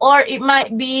 or it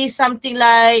might be something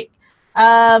like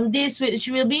this, which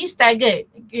will be staggered.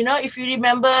 If you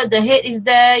remember, the head is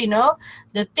there,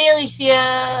 the tail is here.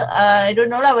 I don't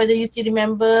know whether you still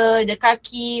remember the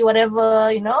kaki, whatever,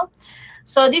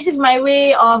 So this is my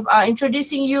way of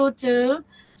introducing you to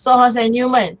Sawhorse and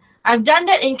Newman. I've done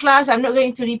that in class. I'm not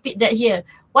going to repeat that here.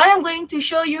 what I'm going to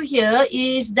show you here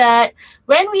is that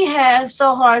when we have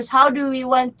sawhorse, how do we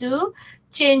want to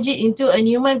change it into a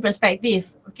human perspective?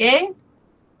 Okay.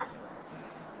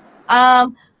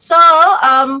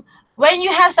 When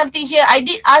you have something here, I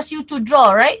did ask you to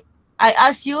draw, right? I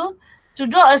asked you to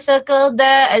draw a circle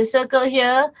there and circle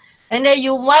here, and then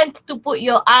you want to put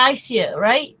your eyes here,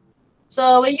 right?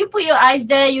 So when you put your eyes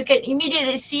there, you can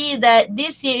immediately see that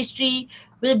this CH3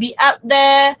 will be up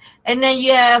there, and then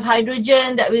you have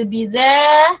hydrogen that will be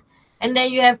there, and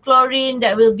then you have chlorine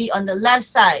that will be on the left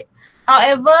side.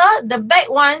 However, the back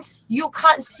ones, you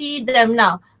can't see them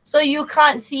now. So you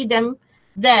can't see them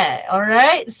there, all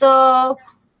right? So,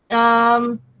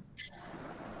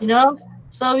 you know,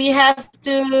 so we have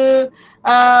to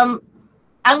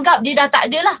anggap dia dah tak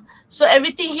ada lah. So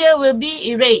everything here will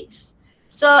be erased.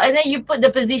 So, and then you put the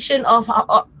position of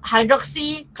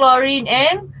hydroxy, chlorine,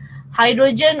 and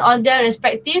hydrogen on their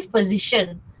respective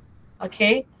position.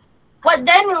 Okay. But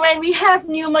then when we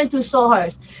have Newman to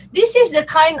sawhorse, this is the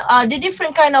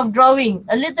different kind of drawing,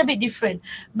 a little bit different.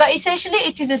 But essentially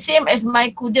it is the same as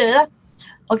my kuda lah.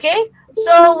 Okay.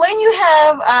 So when you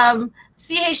have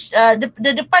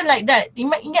the depan like that,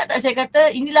 ingat tak saya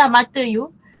kata inilah mata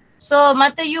you. So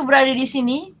mata you berada di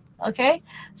sini. Okay,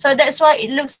 so that's why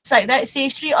it looks like that,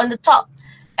 CH3 on the top.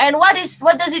 And what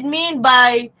does it mean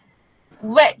by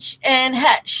wedge and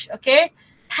hatch? Okay,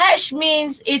 hatch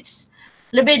means it's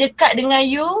lebih dekat dengan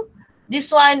you. This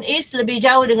one is lebih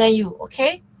jauh dengan you.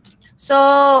 Okay, so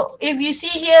if you see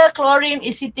here, chlorine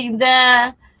is sitting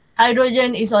there,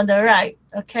 hydrogen is on the right.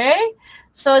 Okay,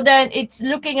 so then it's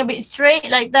looking a bit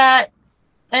straight like that.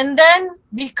 And then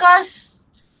because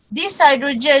this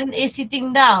hydrogen is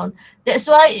sitting down, that's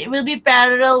why it will be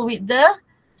parallel with the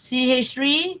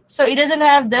CH3. So it doesn't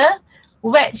have the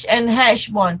wedge and hash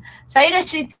bond. Saya dah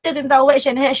cerita tentang wedge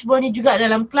and hash bond ni juga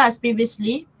dalam kelas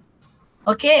previously.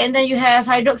 Okay, and then you have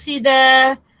hydroxy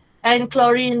there and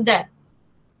chlorine there.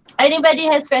 Anybody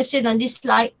has question on this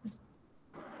slide?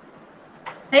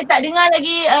 Saya tak dengar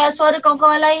lagi suara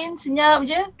kawan-kawan lain. Senyap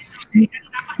je.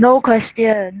 No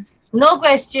questions. No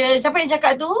question. Siapa yang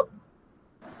cakap tu?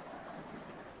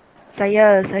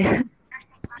 Saya.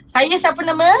 Saya siapa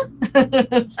nama?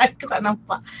 Saya tak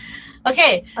nampak.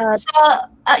 Okay. So,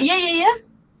 ya.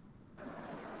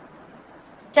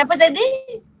 Siapa tadi?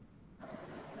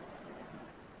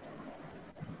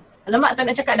 Alamak, tak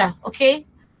nak cakap dah. Okay.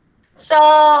 So,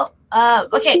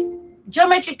 okay.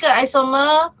 Geometrical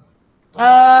isomer.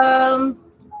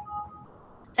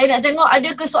 Saya nak tengok ada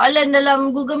ke soalan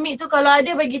dalam Google Meet tu. Kalau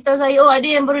ada, bagi tahu saya. Oh, ada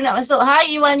yang baru nak masuk.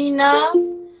 Hai Iwanina.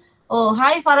 Oh,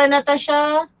 hai Farah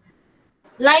Natasha.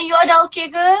 Line you ada okey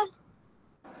ke?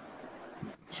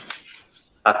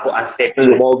 Aku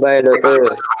unstable. Mobile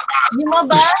doktor. You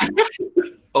mobile?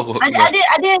 Oh,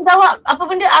 ada yang jawab apa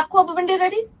benda? Aku apa benda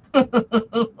tadi?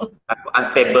 Aku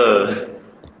unstable.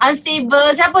 Unstable.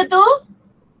 Siapa tu?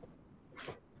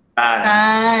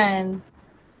 Tan.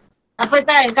 Apa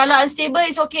Tan? Kalau unstable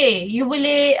is okay. You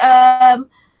boleh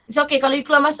it's okay. Kalau you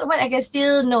keluar masuk pun I can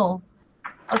still know.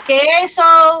 Okay, so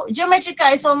geometrical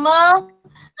isomer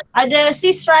ada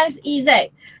cis trans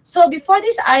EZ. So before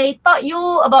this I taught you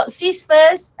about cis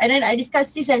first, and then I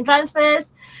discussed cis and trans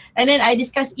first, and then I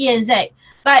discussed E and Z.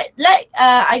 But like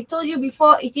I told you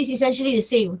before, it is essentially the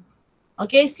same.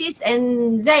 Okay, cis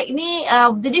and Z ni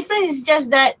the difference is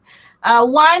just that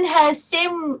one has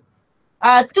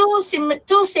two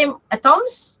same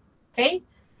atoms, okay,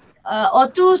 or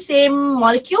two same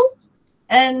molecule,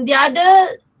 and the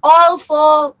other all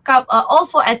four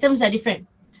atoms are different.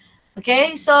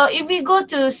 Okay, so if we go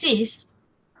to cis,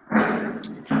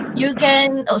 you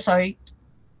can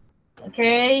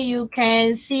you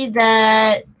can see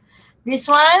that this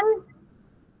one,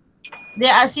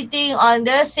 they are sitting on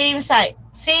the same side.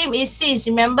 Same is cis,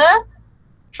 remember?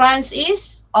 Trans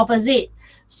is opposite.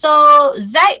 So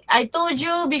Z, I told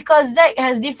you, because Z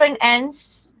has different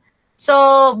ends,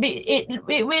 so it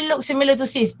will look similar to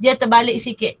cis. Dia terbalik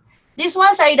sikit. This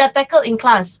one saya dah tackle in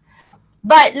class.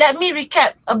 But let me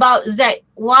recap about Z.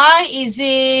 Why is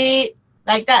it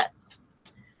like that?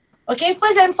 Okay,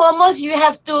 first and foremost, you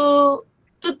have to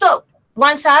tutup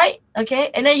one side,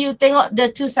 okay, and then you tengok the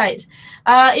two sides.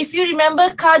 If you remember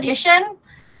coordination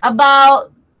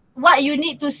about what you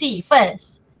need to see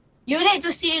first. You need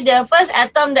to see the first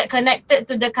atom that connected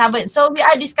to the carbon. So we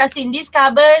are discussing these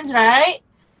carbons, right?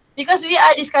 Because we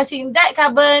are discussing that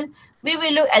carbon, we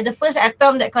will look at the first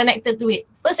atom that connected to it.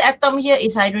 First atom here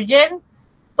is hydrogen.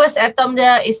 First atom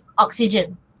there is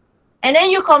oxygen. And then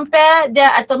you compare their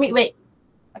atomic weight.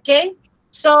 Okay?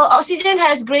 So oxygen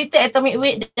has greater atomic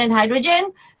weight than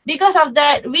hydrogen. Because of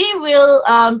that, we will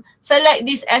select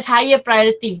this as higher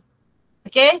priority.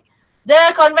 Okay, the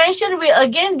convention will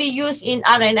again be used in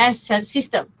RNS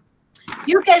system.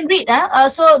 You can read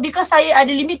so because saya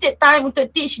ada limited time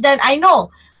untuk teach dan I know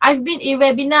I've been in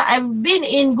webinar, I've been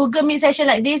in Google Meet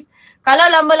session like this. Kalau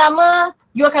lama-lama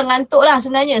you akan ngantuk lah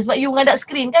sebenarnya sebab you menghadap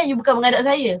screen kan, you bukan menghadap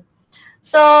saya.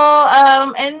 So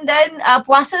and then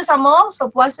puasa sama, so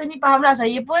puasa ni fahamlah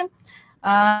saya pun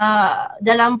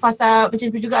dalam fasa macam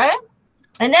tu juga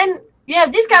And then you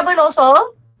have this carbon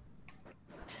also.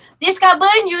 This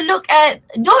carbon you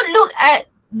don't look at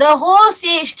the whole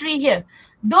CH3 here.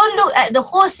 Don't look at the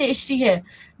whole CH3 here.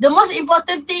 The most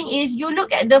important thing is you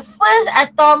look at the first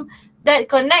atom that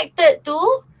connected to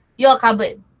your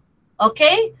carbon.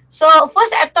 Okay, so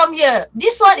first atom here,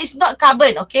 this one is not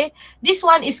carbon, okay? This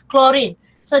one is chlorine.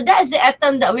 So that's the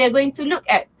atom that we are going to look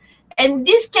at. In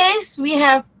this case, we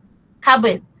have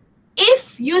carbon.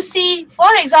 If you see,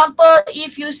 for example,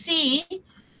 if you see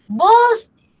both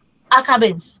are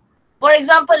carbons. For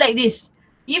example, like this.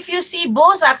 If you see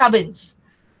both are carbons,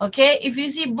 okay? If you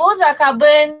see both are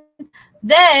carbon,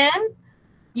 then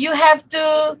you have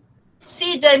to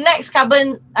see the next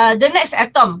carbon, the next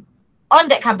atom on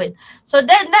that carbon. So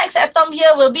that next atom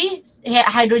here will be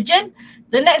hydrogen.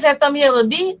 The next atom here will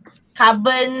be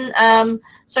carbon,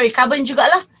 carbon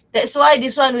juga lah. That's why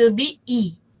this one will be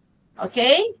E.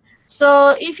 Okay.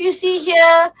 So if you see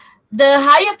here, the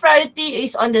higher priority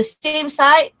is on the same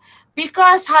side.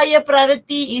 Because higher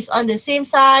priority is on the same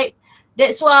side,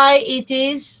 that's why it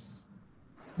is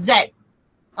Z.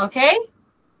 Okay.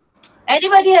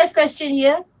 Anybody has question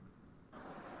here?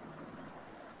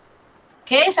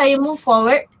 Okay, saya move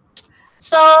forward.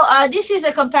 So this is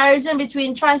a comparison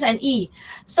between trans and E.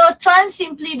 So trans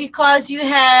simply because you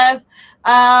have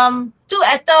two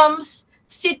atoms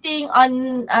sitting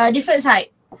on different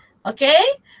side. Okay,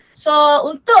 so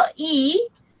untuk E,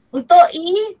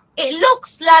 it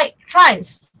looks like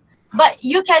trans, but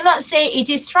you cannot say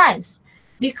it is trans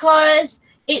because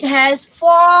it has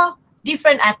 4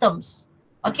 different atoms.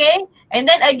 Okay, and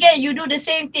then again you do the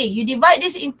same thing. You divide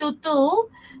this into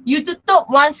 2. You tutup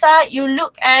one side, you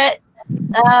look at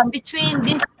between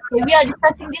this, we are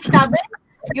discussing this carbon,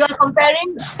 you are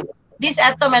comparing this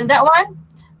atom and that one.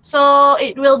 So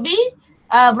it will be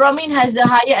bromine has the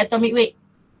higher atomic weight.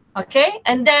 Okay,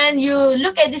 and then you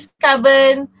look at this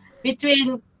carbon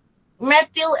between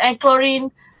methyl and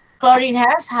chlorine. Chlorine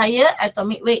has higher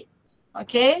atomic weight.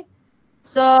 Okay,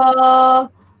 so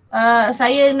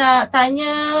saya nak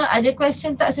tanya, ada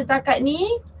question tak setakat ni?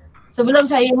 Sebelum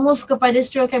saya move kepada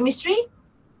stereochemistry.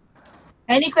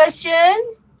 Any question?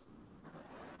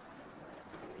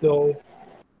 No.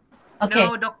 Okay.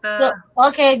 No, doctor. So,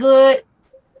 okay, good.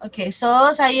 Okay,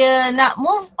 so saya nak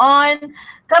move on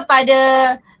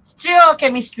kepada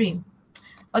stereochemistry.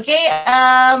 Okay,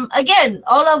 again,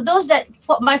 all of those that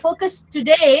my focus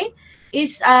today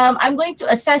is I'm going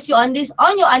to assess you on this,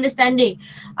 on your understanding.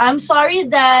 I'm sorry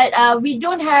that we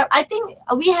don't have, I think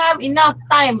we have enough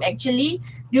time actually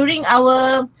during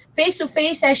our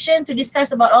face-to-face session to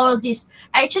discuss about all of this.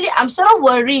 Actually, I'm sort of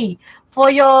worried for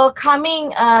your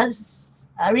coming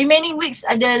remaining weeks,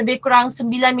 ada lebih kurang 9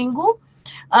 minggu,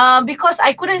 because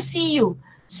I couldn't see you.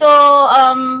 So,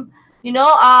 you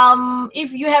know,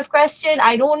 if you have question,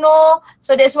 I don't know.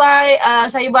 So that's why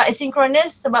saya buat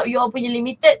asynchronous sebab you all punya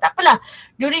limited. Tak apalah.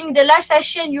 During the live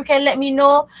session, you can let me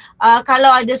know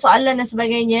kalau ada soalan dan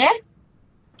sebagainya.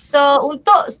 So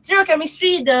untuk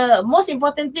stereochemistry, the most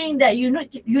important thing that you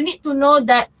need to know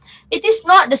that it is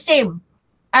not the same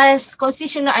as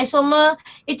constitutional isomer.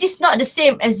 It is not the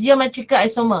same as geometrical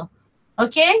isomer.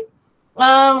 Okay,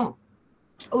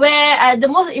 where the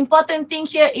most important thing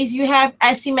here is you have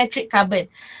asymmetric carbon.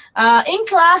 In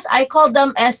class, I call them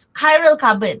as chiral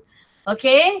carbon.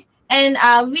 Okay, and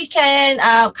we can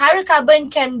chiral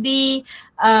carbon can be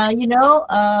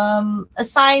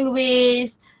assigned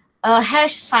with a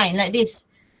hash sign like this.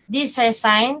 This hash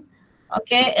sign,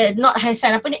 okay, not hash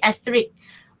sign, apa ni, asterisk.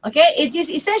 Okay, it is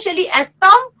essentially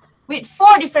atom with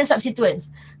 4 different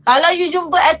substituents. Kalau you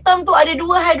jumpa atom tu ada 2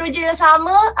 hidrogen yang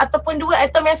sama ataupun 2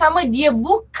 atom yang sama, dia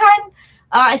bukan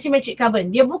asymmetric carbon.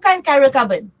 Dia bukan chiral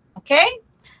carbon. Okay,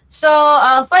 so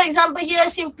for example here,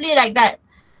 simply like that.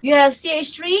 You have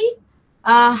CH3,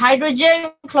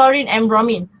 hydrogen, chlorine and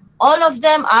bromine. All of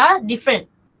them are different.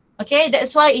 Okay,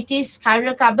 that's why it is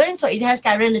chiral carbon, so it has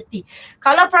chirality.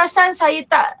 Kalau perasan saya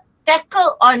tak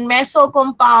tackle on meso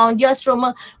compound,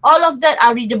 diastroma, all of that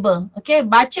are readable. Okay,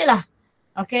 bacalah.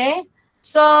 Okay,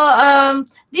 so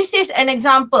this is an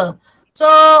example. So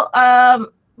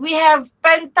we have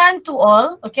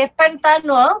pentanol. Okay,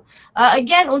 pentanol.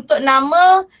 Again, untuk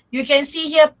nama, you can see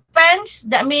here pens,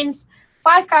 that means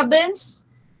 5 carbons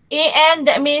AN,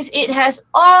 that means it has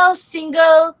all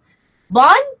single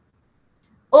bond.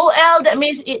 OL, that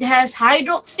means it has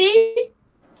hydroxy.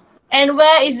 And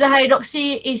where is the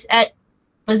hydroxy is at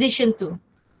position 2.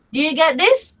 Do you get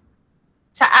this?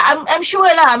 So, I'm sure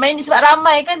lah, main ni sebab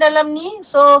ramai kan dalam ni.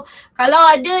 So kalau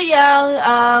ada yang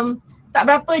tak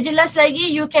berapa jelas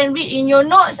lagi, you can read in your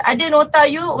notes. Ada nota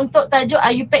you untuk tajuk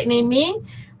IUPAC naming.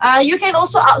 You can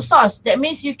also outsource. That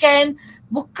means you can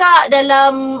buka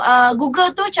dalam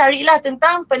Google tu, carilah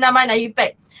tentang penamaan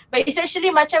IUPAC. But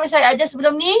essentially macam saya ajar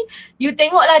sebelum ni, you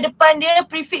tengoklah depan dia,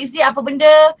 prefix dia apa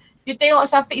benda, you tengok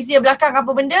suffix dia belakang apa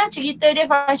benda, cerita dia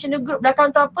functional group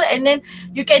belakang tu apa, and then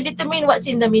you can determine what's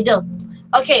in the middle.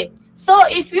 Okay, so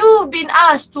if you've been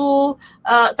asked to,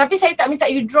 tapi saya tak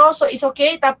minta you draw, so it's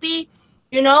okay. Tapi,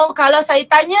 you know, kalau saya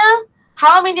tanya,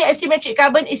 how many asymmetric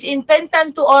carbon is in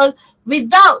pentan to all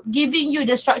without giving you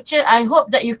the structure, I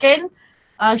hope that you can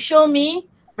show me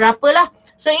berapa lah.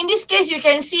 So in this case, you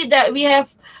can see that we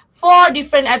have 4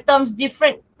 different atoms,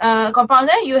 different compounds.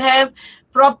 You have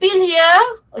propyl here,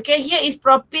 okay, here is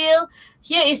propyl,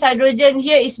 here is hydrogen,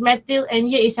 here is methyl, and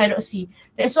here is hydroxy.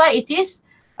 That's why it is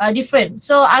different.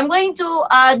 So I'm going to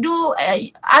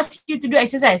ask you to do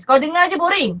exercise. Kau dengar je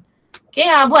boring. Okay,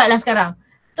 buatlah sekarang.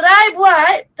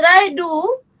 Try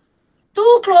do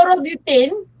 2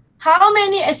 chlorobutane. How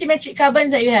many asymmetric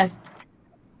carbons that you have?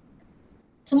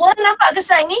 Semua orang nampak ke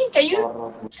slide ni? Can you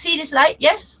see the slide?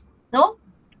 Yes? No?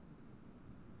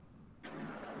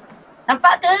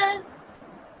 Nampak ke?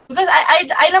 Because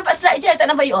I nampak slide je, I tak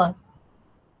nampak you all.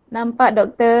 Nampak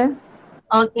doktor.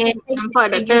 Okay.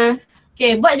 Nampak doktor.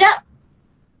 Okay, buat jap.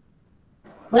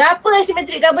 Berapa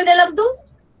asymmetric carbon dalam tu?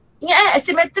 Ingat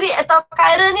asymmetric atau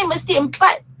chiral ni mesti 4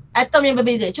 atom yang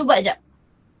berbeza. Cuba jap.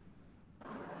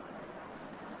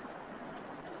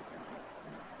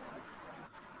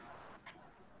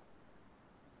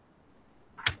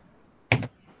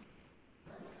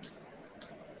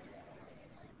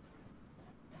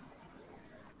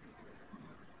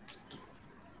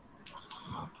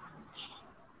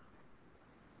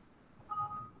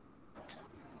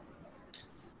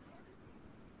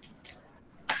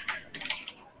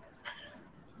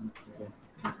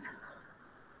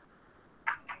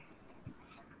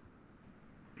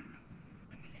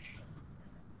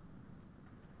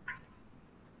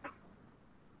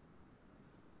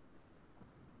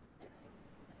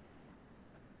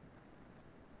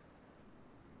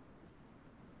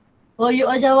 Oh, you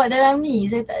all jawab dalam ni.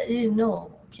 Saya tak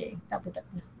know. Okay, tak apa.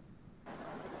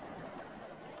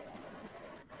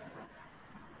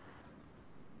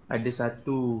 Ada 1.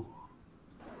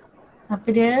 Apa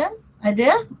dia?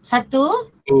 Ada? 1?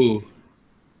 Oh.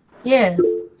 Ya. Yeah.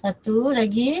 1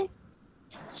 lagi.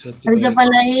 1 ada jawapan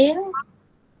lain.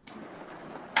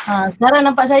 Sekarang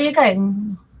nampak saya kan?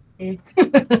 Okay.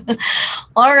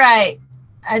 Alright.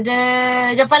 Ada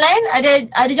jawapan lain?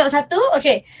 Ada jawab 1?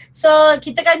 Okay. So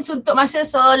kita kan suntuk masa,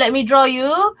 so let me draw you.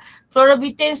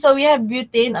 Chlorobutane, so we have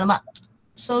butane. Alamak.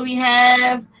 So we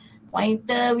have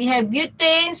pointer, we have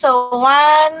butane. So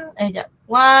 1,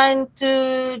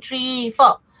 2, 3,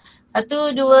 4. 1,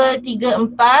 2,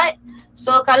 3, 4.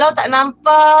 So kalau tak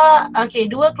nampak, okay,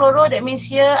 2 chloro, that means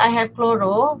here I have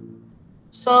chloro.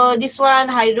 So this one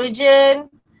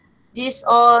hydrogen, this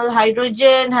all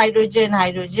hydrogen.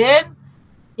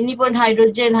 Ini pun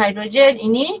hydrogen,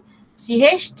 ini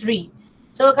CH3.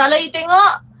 So kalau you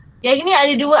tengok, yang ini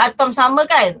ada 2 atom sama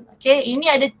kan? Okay, ini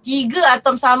ada 3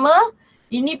 atom sama,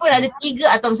 ini pun ada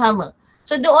 3 atom sama.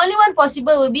 So the only one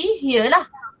possible will be here lah.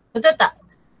 Betul tak?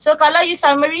 So kalau you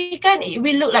summary kan, it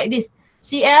will look like this.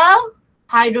 Cl,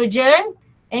 hydrogen,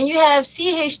 and you have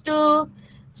CH2,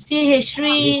 CH3,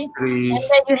 and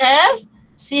then you have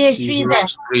CH3 there.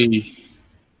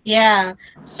 Yeah.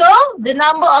 So the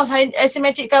number of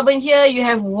asymmetric carbon here, you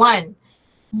have 1.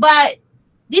 But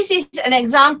this is an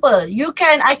example.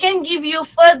 I can give you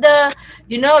further,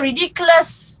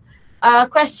 ridiculous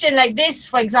question like this,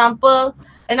 for example,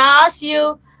 and I ask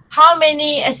you how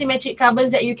many asymmetric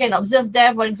carbons that you can observe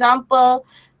there, for example,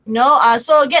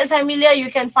 so get familiar,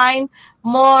 you can find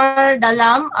more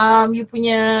dalam you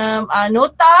punya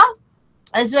nota,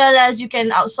 as well as you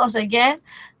can outsource again.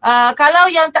 Kalau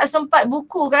yang tak sempat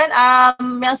buku kan,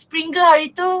 yang Springer hari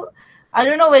tu, I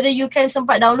don't know whether you can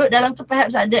sempat download, dalam tu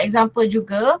perhaps ada example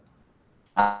juga.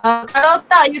 Kalau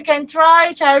tak, you can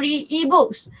try cari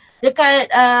e-books. Dekat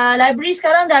library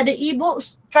sekarang dah ada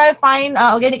e-books. Try find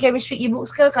organic chemistry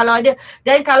e-books ke kalau ada.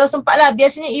 Dan kalau sempat lah,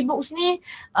 biasanya e-books ni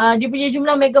dia punya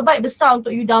jumlah megabyte besar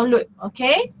untuk you download.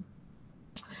 Okay.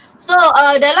 So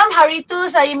dalam hari tu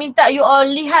saya minta you all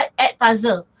lihat add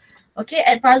puzzle. Okay,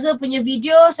 at puzzle punya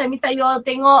video, saya minta you all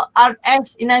tengok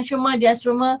RS, enantiomer,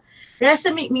 diastroma,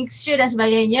 racemic mixture dan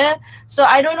sebagainya. So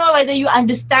I don't know whether you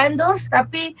understand those,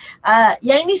 tapi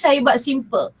yang ini saya buat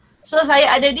simple. So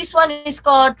saya ada this one is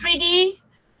called 3D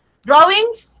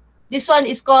drawings, this one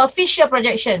is called Fisher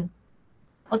projection.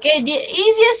 Okay, the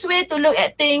easiest way to look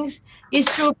at things is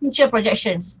through Fisher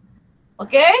projections.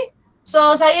 Okay,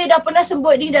 so saya dah pernah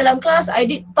sebut ni dalam kelas, I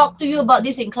did talk to you about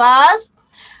this in class.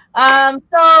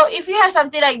 So if you have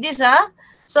something like this,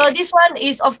 so this one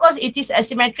is, of course, it is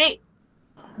asymmetric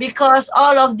because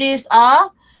all of these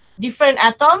are different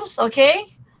atoms,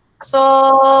 okay? So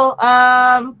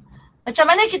macam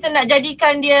mana kita nak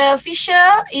jadikan dia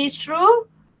Fisher is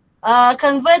through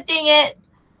converting it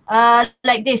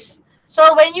like this. So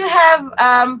when you have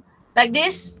like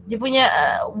this, dia punya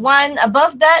one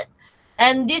above that,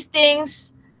 and these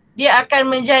things dia akan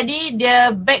menjadi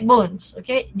dia backbones,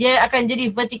 okay? Dia akan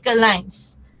jadi vertical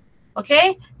lines,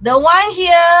 okay? The one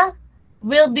here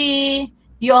will be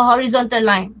your horizontal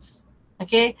lines,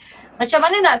 okay? Macam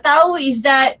mana nak tahu is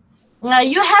that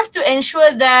you have to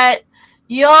ensure that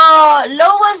your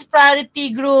lowest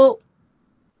priority group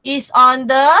is on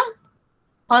the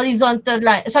horizontal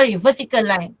line, vertical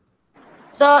line.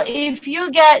 So if you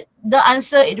get the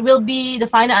answer, it will be the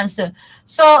final answer.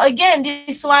 So again,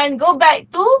 this one, go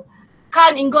back to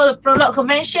Kahn-Ingold Prolog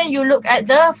convention, you look at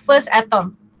the first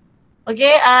atom.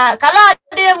 Okay, kalau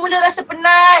ada yang mula rasa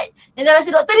penat, yang dah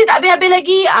rasa doktor ni tak habis-habis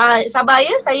lagi, sabar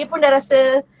ya, saya pun dah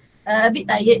rasa a bit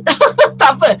tired.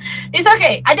 Tak apa, it's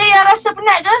okay. Ada yang rasa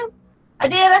penat ke?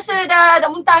 Ada yang rasa dah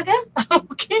muntah ke?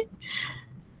 Okay.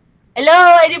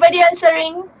 Hello, anybody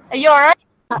answering? Are you alright?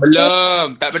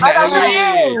 Belum, tak penat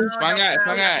lagi. Semangat.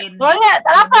 Semangat,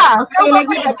 tak lapar. Kau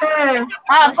lagi doktor.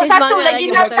 Pukul 1 lagi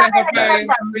 6 jam.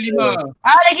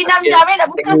 Lagi 6 jam nak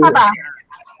buka sabar.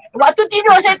 Waktu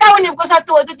tidur saya tahu ni pukul 1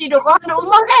 waktu tidur. Kau duduk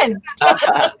rumah kan?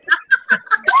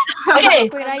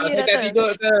 Okay.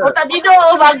 Tak tidur,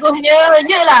 bagusnya.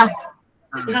 Yelah.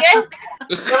 Okay.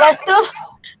 Lepas tu,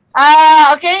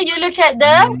 okay, you look at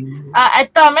the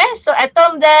atom So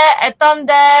atom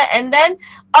there, and then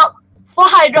for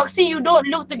hydroxy, you don't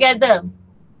look together.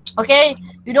 Okay,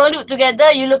 you don't look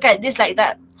together, you look at this like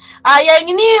that.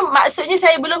 Yang ini maksudnya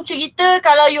saya belum cerita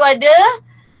kalau you ada,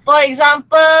 for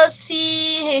example,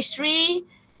 CH3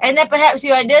 and then perhaps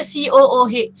you ada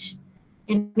COOH,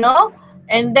 you know,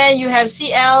 and then you have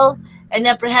Cl and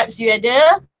then perhaps you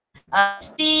ada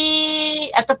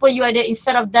C, ataupun you ada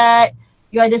instead of that,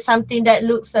 you ada something that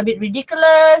looks a bit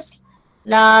ridiculous,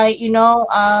 like, you know,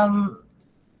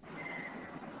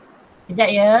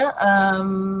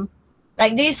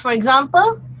 like this for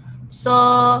example.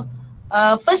 So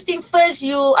first thing first,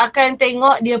 you akan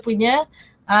tengok dia punya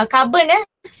carbon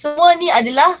semua ni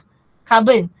adalah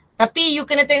carbon, tapi you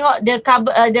kena tengok the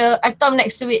atom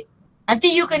next to it.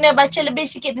 Nanti you kena baca lebih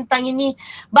sikit tentang ini,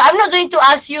 but I'm not going to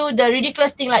ask you the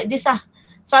ridiculous thing like this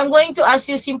So I'm going to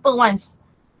ask you simple ones.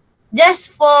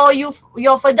 Just for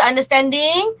your further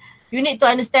understanding, you need to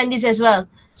understand this as well.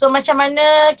 So macam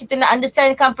mana kita nak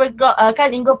understand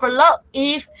Kahn-Ingold Prolog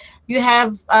if you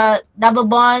have double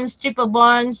bonds, triple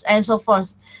bonds and so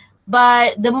forth.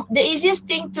 But the easiest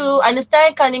thing to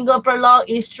understand Kahn-Ingold Prolog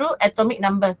is through atomic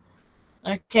number.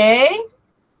 Okay.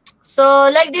 So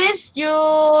like this, you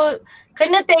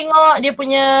kena tengok dia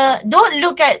punya, don't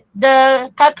look at the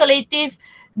calculative,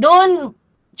 don't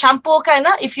campurkan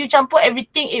If you campur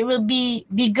everything, it will be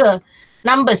bigger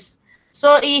numbers.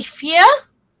 So if here,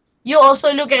 you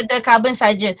also look at the carbon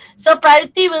saja. So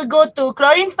priority will go to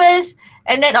chlorine first,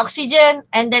 and then oxygen,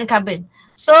 and then carbon.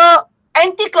 So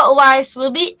anti-clockwise will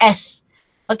be S.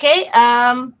 Okay,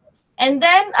 and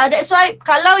then that's why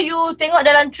kalau you tengok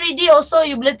dalam 3D also,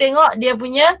 you boleh tengok dia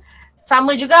punya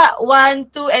sama juga 1,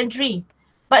 2 and 3.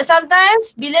 But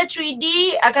sometimes bila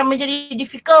 3D akan menjadi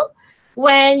difficult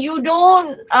when you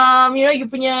don't, you know, you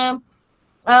punya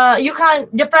you can't,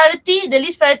 the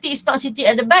least priority is not sitting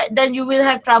at the back, then you will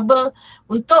have trouble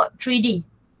untuk 3D.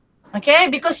 Okay,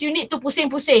 because you need to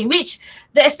pusing-pusing, which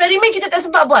the experiment kita tak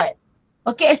sempat buat.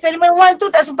 Okay, experiment 1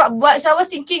 tu tak sempat buat, so I was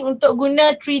thinking untuk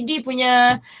guna 3D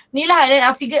punya ni lah, and then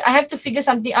I have to figure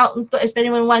something out untuk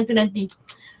experiment 1 tu nanti.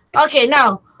 Okay,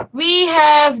 now we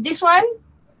have this one.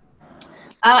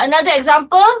 Another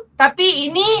example,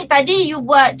 tapi ini tadi you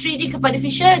buat 3D kepada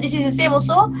Fisher, this is the same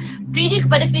also, 3D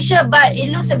kepada Fisher but it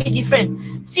looks a bit different.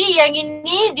 See yang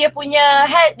ini dia punya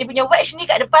head, dia punya wedge ni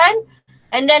kat depan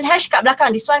and then hash kat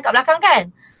belakang, this one kat belakang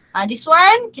kan. This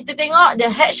one kita tengok the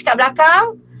hash kat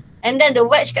belakang and then the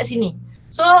wedge kat sini.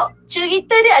 So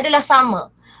cerita dia adalah sama.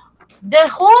 The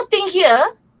whole thing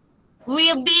here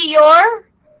will be your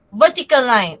vertical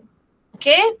line.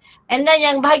 Okay, and then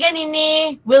yang bahagian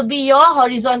ini will be your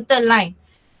horizontal line.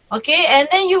 Okay, and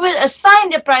then you will assign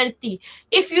the priority.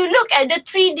 If you look at the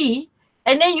 3D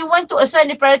and then you want to assign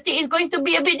the priority, it's going to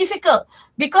be a bit difficult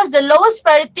because the lowest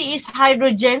priority is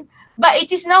hydrogen, but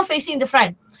it is now facing the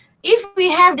front. If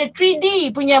we have the 3D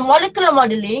punya molecular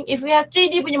modeling,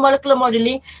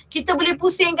 kita boleh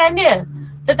pusingkan dia.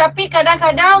 Tetapi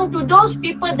kadang-kadang to those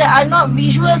people that are not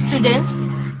visual students,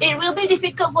 it will be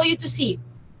difficult for you to see.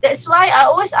 That's why I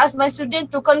always ask my student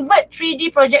to convert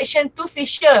 3D projection to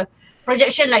Fisher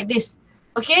projection like this.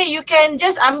 Okay, you can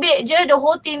just ambil je the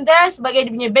whole thing there sebagai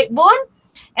dia punya backbone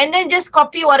and then just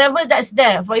copy whatever that's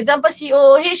there. For example,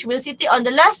 COOH will sit it on the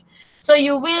left, so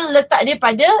you will letak dia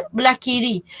pada belah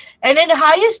kiri. And then the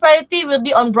highest priority will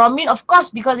be on bromine, of course,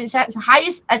 because it has the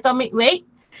highest atomic weight.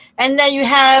 And then you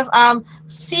have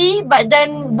C, but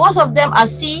then both of them are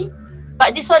C,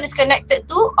 but this one is connected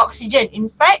to oxygen.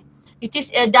 In fact, it is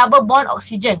a double bond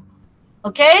oxygen.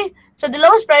 Okay, so the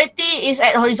lowest priority is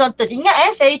at horizontal.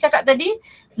 Ingat saya cakap tadi,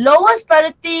 lowest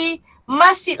priority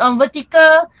must sit on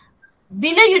vertical.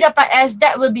 Bila you dapat S,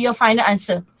 that will be your final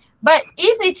answer. But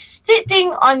if it's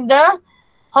sitting on the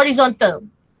horizontal,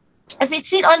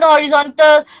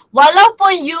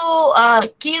 walaupun you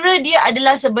kira dia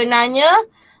adalah sebenarnya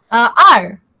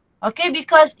R, okay,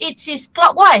 because it is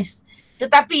clockwise,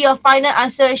 tetapi your final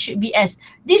answer should be S.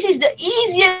 This is the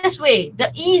easiest way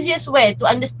to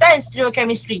understand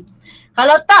stereochemistry.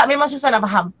 Kalau tak, memang susah nak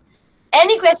faham.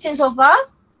 Any questions so far?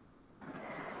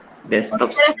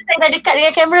 Desktop. Saya rasa saya dah dekat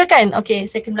dengan kamera kan? Okay,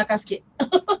 saya ke belakang sikit.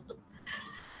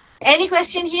 Any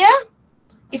question here?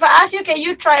 If I ask you, can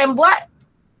you try and buat?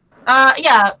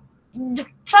 Yeah,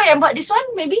 try and buat this one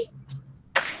maybe.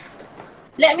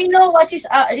 Let me know what is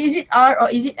it R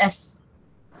or is it S?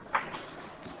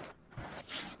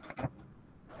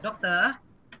 Doctor,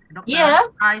 Yeah.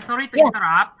 Sorry to Yeah.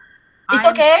 interrupt. It's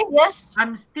okay, yes.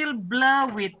 I'm still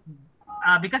blur with,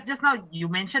 because just now you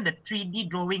mentioned the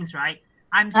 3D drawings, right?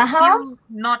 I'm still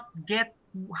not get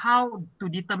how to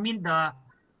determine the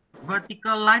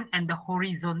vertical line and the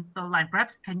horizontal line.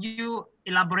 Perhaps can you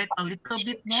elaborate a little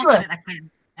bit more Sure. so that I can,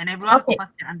 and everyone Okay. of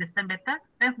us can understand better?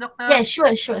 Thanks, Doctor. Yeah,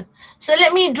 sure. So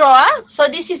let me draw.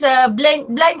 So this is a blank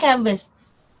canvas.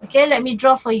 Okay, let me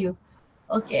draw for you.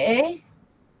 Okay.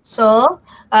 So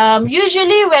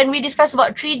usually when we discuss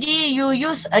about 3D, you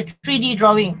use a 3D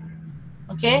drawing.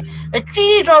 Okay, a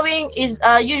 3D drawing is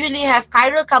usually have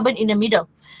chiral carbon in the middle.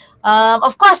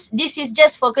 Of course, this is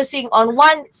just focusing on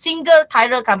one single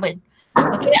chiral carbon.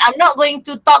 Okay, I'm not going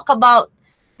to talk about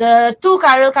the two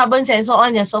chiral carbons and so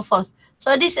on and so forth.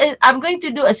 So this is, I'm going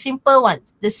to do a simple one,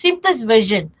 the simplest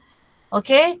version.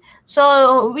 Okay,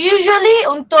 so usually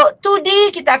untuk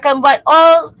 2D kita akan buat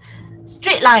all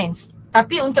straight lines.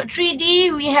 Tapi untuk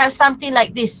 3D, we have something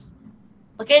like this.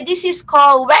 Okay, this is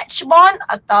called wedge bond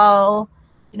atau,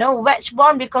 you know, wedge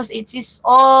bond because it is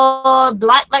all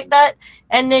black like that.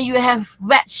 And then you have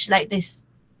wedge like this.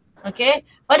 Okay,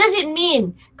 what does it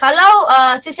mean? Kalau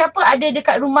sesiapa ada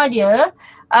dekat rumah dia,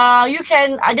 you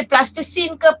can ada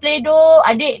plasticine ke, Play-Doh,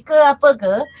 adik ke apa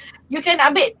ke, you can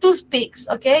ambil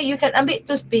toothpicks, okay? You can ambil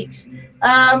toothpicks.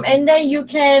 And then you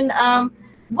can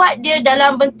buat dia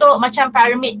dalam bentuk macam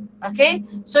pyramid, okay?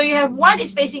 So you have one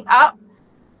is facing up.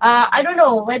 I don't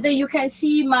know whether you can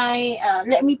see my,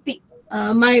 let me pick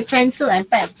my pencil and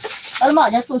pen.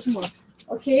 Alamak, jatuh semua.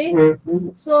 Okay,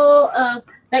 so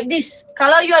like this.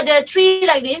 Kalau you ada tree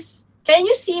like this, can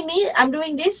you see me? I'm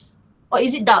doing this, or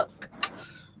is it dark?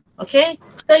 Okay,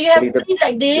 so you have three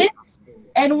like this,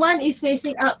 and one is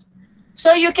facing up.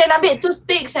 So you can ambil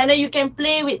toothpicks and then you can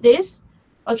play with this.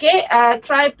 Okay,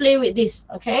 try play with this.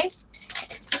 Okay,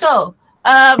 so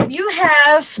you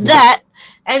have that,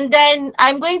 and then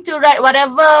I'm going to write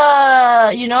whatever,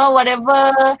 you know,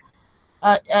 whatever.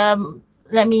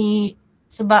 Let me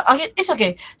sebab okay, it's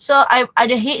okay. So I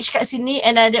ada H kat sini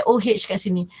and ada OH kat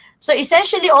sini. So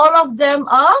essentially all of them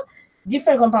are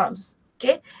different compounds.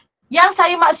 Okay. Yang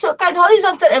saya maksudkan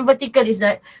horizontal and vertical is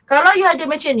that kalau you ada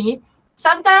macam ni,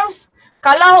 sometimes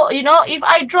kalau, you know, if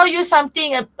I draw you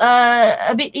something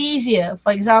a bit easier,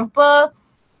 for example,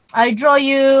 I draw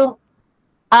you,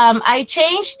 I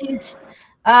change this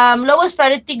lowest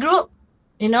priority group,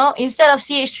 you know, instead of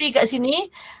CH3 kat sini,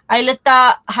 I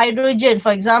letak hydrogen,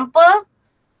 for example.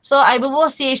 So I bubuh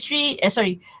CH3,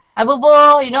 I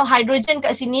bubuh, you know, hydrogen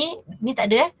kat sini, ni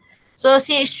tak ada So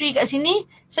CH3 kat sini,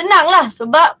 senang lah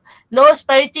sebab lowest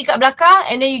priority kat belakang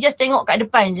and then you just tengok kat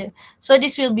depan je. So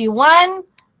this will be 1,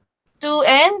 2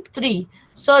 and 3.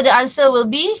 So the answer will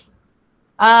be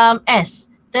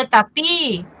S.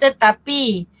 Tetapi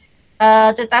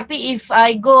if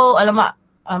I go, alamak,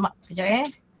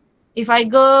 kejap if I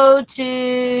go to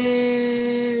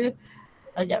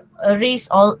erase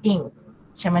all ink.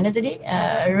 Macam mana tadi?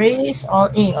 Erase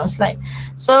all ink on slide.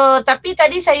 So tapi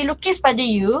tadi saya lukis pada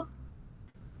you.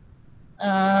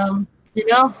 You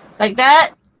know, like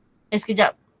that.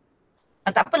 Sekejap.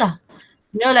 Tak apalah.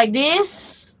 You know, like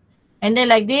this. And then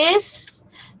like this.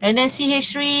 And then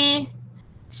CH3,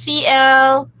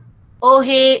 CL,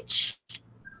 OH,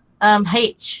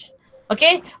 H.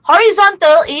 Okay.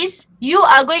 Horizontal is you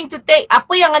are going to take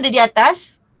apa yang ada di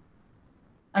atas.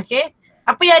 Okay.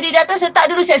 Apa yang ada di atas letak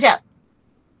dulu siap-siap.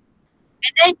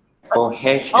 And then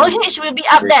OH will be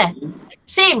up there.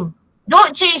 Same.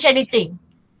 Don't change anything.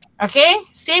 Okay.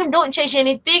 Same. Don't change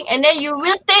anything. And then you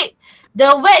will take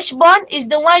the wedge bond is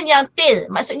the one yang tail.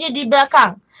 Maksudnya di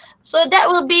belakang. So that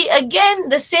will be again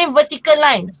the same vertical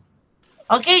lines.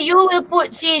 Okay. You will put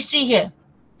CH3 here.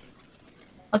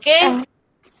 Okay.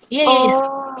 Ya.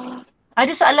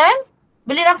 Ada soalan?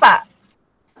 Boleh nampak?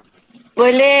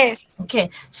 Boleh. Okay.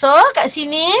 So kat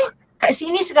sini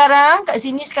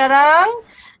sekarang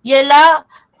ialah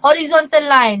horizontal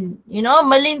line, you know,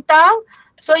 melintang.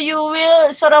 So you will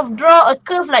sort of draw a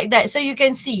curve like that so you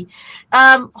can see.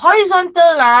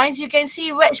 Horizontal lines, you can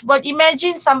see wedge bond.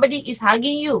 Imagine somebody is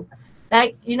hugging you.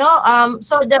 Like, you know,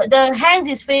 so the hands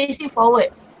is facing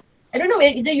forward. I don't know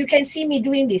whether you can see me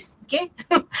doing this, okay?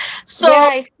 So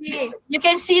Yeah, I see. you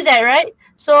can see that, right?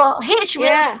 So H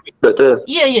will... Yeah. Doktor,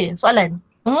 Ya, soalan.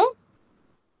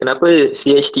 kenapa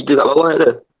CH3 kat bawah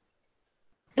ke?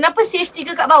 Kenapa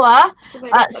CH3 kat bawah?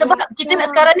 Sebab kita nak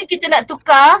sekarang ni kita nak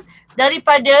tukar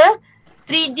daripada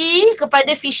 3D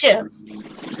kepada fissure.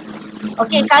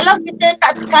 Okey, kalau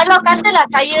katalah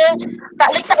saya tak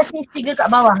letak CH3 kat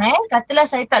bawah Katalah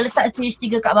saya tak letak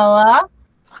CH3 kat bawah.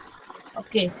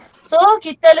 Okey. So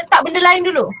kita letak benda lain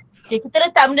dulu.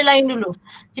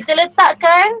 Kita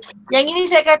letakkan yang ini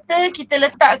saya kata kita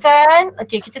letakkan.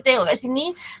 Okey, kita tengok kat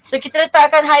sini. So kita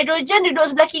letakkan hidrogen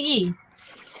duduk sebelah kiri.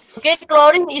 Okay,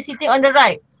 chlorine is sitting on the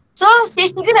right. So,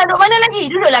 stage 3 nak duduk mana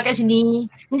lagi? Duduklah kat sini.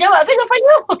 Menjawab ke jawapan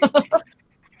you?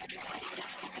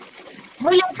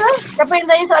 Boleh ke? Siapa yang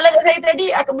tanya soalan kat saya tadi?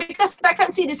 Because I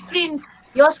can't see the screen,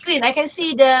 your screen. I can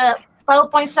see the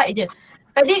PowerPoint slide je.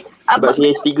 Tadi Sebab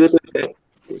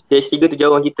CH3 tu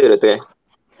jauh dengan kita Doktor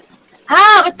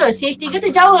betul. CH3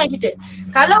 tu jauh dengan kita.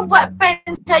 Kalau buat pen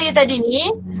saya tadi ni,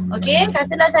 okay,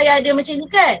 katalah saya ada macam ni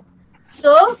kan.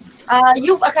 So,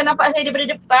 you akan nampak saya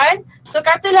daripada depan. So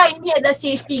katalah ini adalah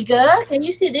CH3. Can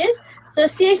you see this? So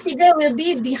CH3 will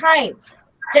be behind.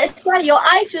 That's why your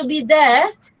eyes will be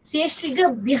there.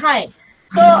 CH3 behind.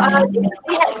 So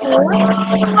lihat semua.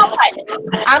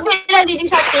 Ambillah lidi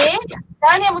sate.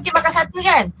 Sekarang ni mungkin makan sate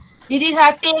kan? Lidi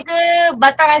sate ke,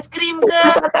 batang aiskrim ke,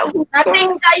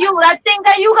 ranting kayu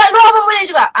kat luar pun boleh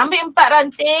juga. Ambil 4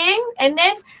 ranting and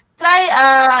then try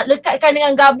lekatkan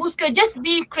dengan gabus ke. Just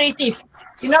be creative.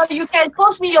 You know, you can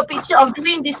post me your picture of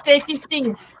doing this creative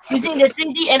thing using the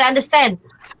 3D and understand.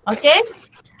 Okay?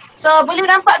 So, boleh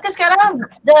nampak ke sekarang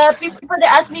the people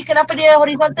that ask me kenapa dia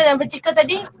horizontal dan vertical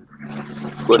tadi?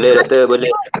 Boleh Doktor, boleh.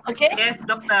 Okay. Yes,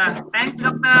 Doktor. Thanks,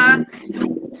 Doktor.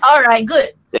 Alright,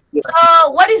 good.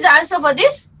 So, what is the answer for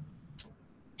this?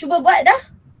 Cuba buat dah.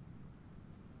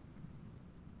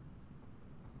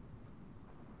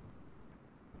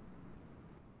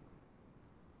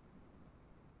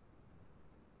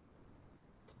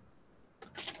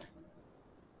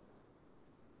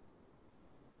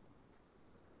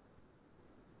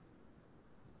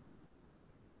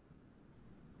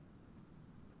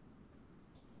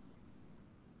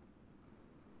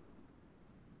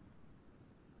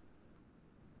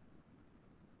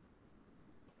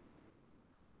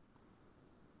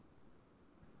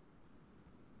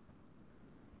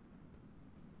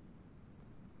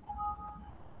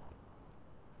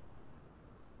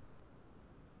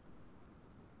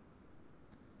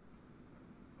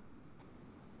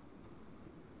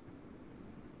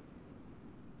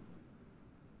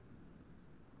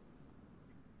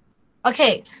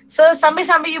 Okay, so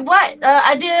sambil-sambil you buat,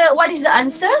 ada what is the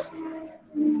answer?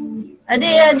 Ada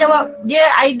yang jawab dia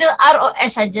either R or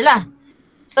S sajalah.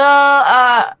 So,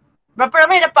 berapa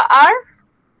ramai dapat R?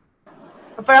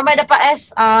 Berapa ramai dapat S?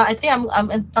 I think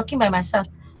I'm talking by myself.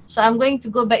 So, I'm going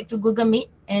to go back to Google Meet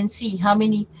and see how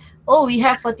many. Oh, we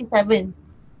have 47.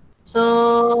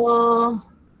 So,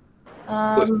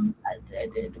 ada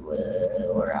 2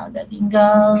 orang dah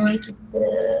tinggal.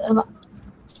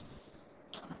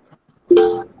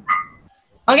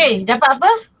 Okay, dapat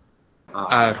apa?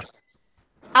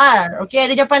 R. Okay,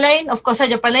 ada jawapan lain? Of course lah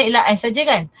jawapan lain ialah S saja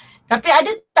kan? Tapi ada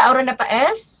tak orang dapat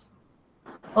S?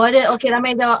 Oh ada, okay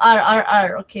ramai jawab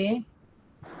R. Okay.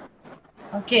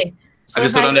 Okay. So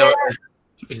ada seorang jawab S.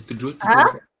 Itu dua tu.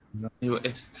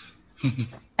 US.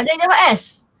 Ada yang jawab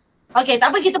S? Okay,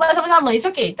 tak apa, kita buat sama-sama. It's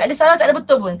okay. Tak ada salah, tak ada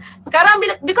betul pun. Sekarang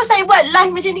because saya buat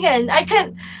live macam ni kan,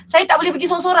 saya tak boleh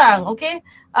pergi sorang-sorang, okay?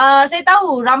 Saya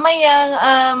tahu ramai yang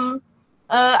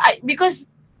because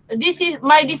this is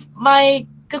my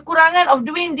kekurangan of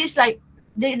doing this like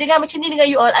dengan macam ni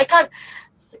dengan you all.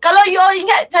 Kalau you all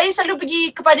ingat, saya selalu pergi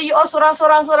kepada you all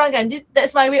sorang-sorang kan.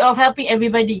 That's my way of helping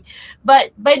everybody.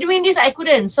 But by doing this, I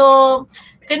couldn't. So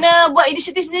kena buat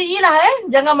inisiatif sendirilah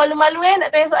Jangan malu-malu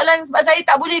nak tanya soalan sebab saya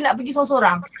tak boleh nak pergi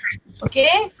sorang-sorang.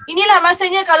 Okay? Inilah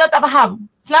masanya kalau tak faham.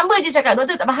 Selamba je cakap,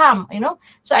 doktor tak faham, you know.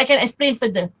 So I can explain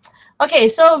further. Okay,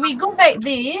 so we go back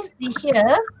this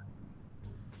here.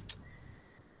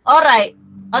 Alright.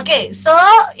 Okay, so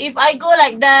if I go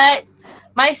like that,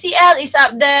 my CL is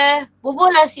up there.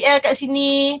 Bubuhlah CL kat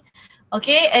sini.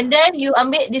 Okay, and then you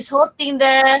ambil this whole thing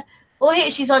there.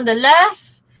 OH is on the left.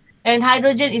 And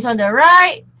hydrogen is on the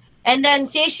right. And then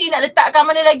CH3 nak letakkan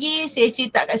mana lagi? CH3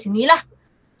 letak kat sini lah.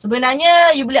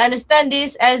 Sebenarnya you boleh understand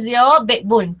this as your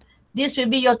backbone. This will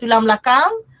be your tulang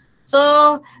belakang. So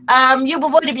you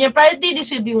berbual dia punya priority.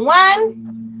 This will be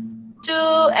 1,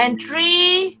 2 and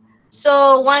 3.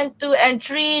 So 1, 2 and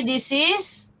 3 this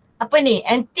is apa ni?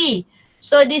 And T.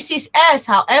 So this is S.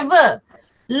 However,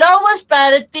 lowest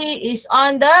priority is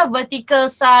on the vertical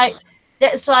side.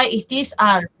 That's why it is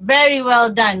R. Very well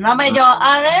done. Ramai jawab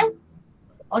R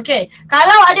Okay.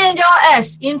 Kalau ada yang jawab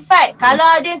S, in fact, kalau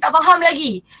ada yang tak faham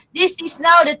lagi, this is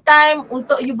now the time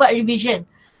untuk you buat revision.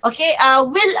 Okay.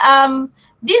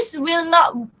 This will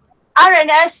not, R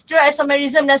and S, true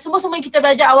isomerism dan semua-semua yang kita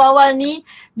belajar awal-awal ni,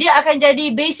 dia akan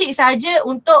jadi basic saja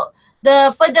untuk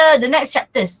the next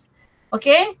chapters.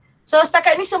 Okay. So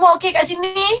setakat ni semua okay kat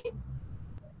sini?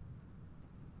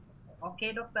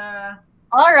 Okay, doktor.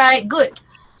 Alright, good.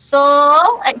 So,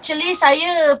 actually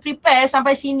saya prepare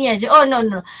sampai sini aja. Oh, no.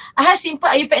 I have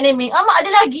simple IUPAC naming. Mak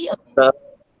ada lagi?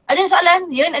 Ada soalan?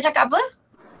 Ya, nak cakap apa?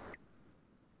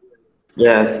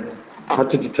 Yes. How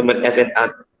to determine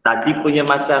SNR? Tadi punya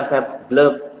macam saya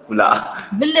blur pula.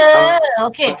 Blur,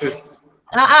 okay.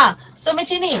 So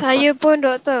macam ni. Saya pun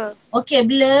doktor. Okay,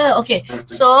 blur. Okay.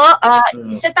 So,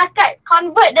 setakat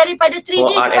convert daripada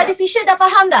 3D kepada visual dah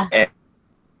faham dah?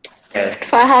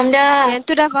 Yes. Faham dah. Yang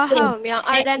tu dah faham. Yang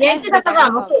R dan S. Yang tu dah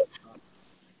faham. Okay.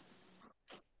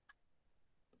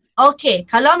 Okay.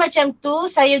 Kalau macam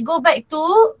tu, saya go back to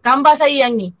gambar saya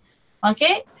yang ni.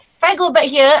 Okay. If I go back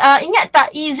here, ingat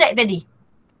tak EZ tadi?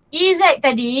 EZ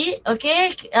tadi,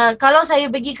 okay. Kalau saya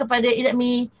pergi kepada, let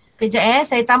me, kejap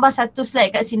saya tambah satu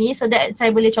slide kat sini so that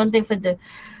saya boleh conteng further.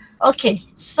 Okay.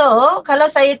 So,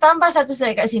 kalau saya tambah satu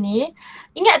slide kat sini,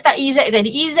 ingat tak EZ tadi?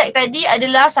 EZ tadi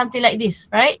adalah something like this,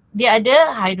 right? Dia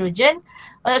ada hydrogen.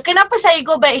 Kenapa saya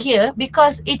go back here?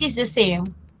 Because it is the same.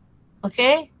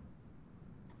 Okay?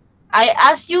 I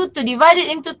ask you to divide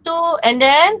it into 2 and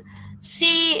then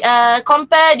see,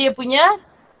 compare dia punya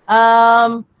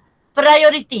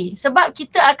priority. Sebab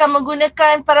kita akan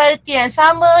menggunakan priority yang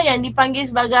sama yang dipanggil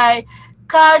sebagai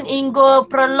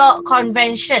Kahn-Ingold-Prolog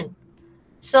Convention.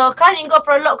 So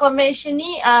Kahn-Ingold-Prolog Convention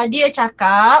ni dia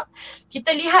cakap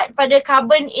kita lihat pada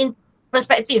carbon in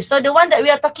perspective. So the one that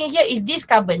we are talking here is this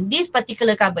carbon, this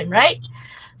particular carbon, right?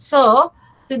 So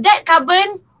to that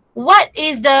carbon, what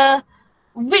is the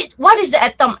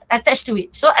atom attached to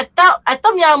it? So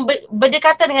atom yang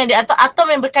berdekatan dengan dia atau atom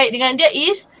yang berkait dengan dia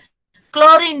is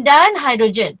chlorine dan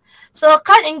hydrogen. So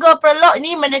Kahn-Ingold-Prolog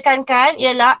ni menekankan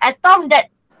ialah atom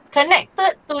that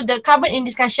connected to the carbon in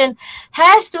discussion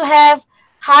has to have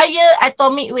higher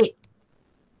atomic weight.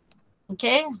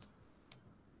 Okay.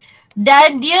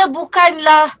 Dan dia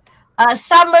bukanlah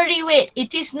summary weight.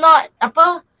 It is not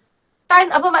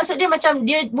maksud dia macam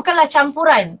dia bukanlah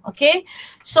campuran. Okay.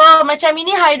 So macam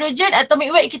ini hydrogen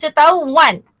atomic weight kita tahu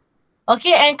 1.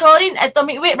 Okay, and chlorine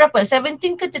atomic weight berapa?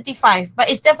 17 ke 35. But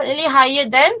it's definitely higher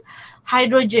than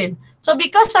hydrogen. So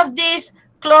because of this,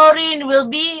 chlorine will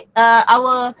be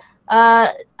our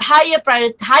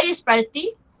highest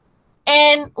priority.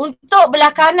 And untuk belah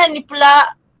kanan ni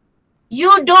pula, you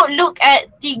don't look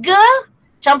at 3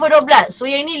 campur 12. So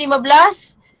yang ni 15,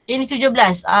 yang ni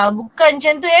 17. Bukan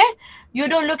macam tu You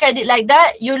don't look at it like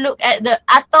that. You look at the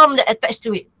atom that attached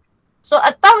to it. So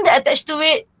atom that attached to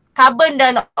it, carbon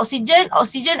dan oksigen.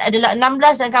 Oksigen adalah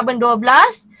 16 dan carbon 12.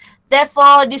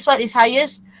 Therefore, this one is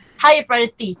higher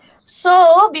priority.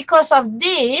 So, because of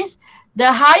this,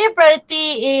 the higher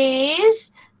priority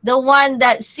is the one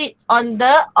that sit on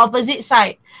the opposite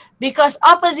side. Because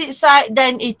opposite side,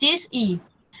 then it is E.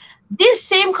 This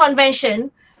same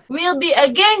convention will be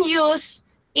again used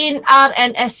in R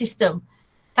and S system.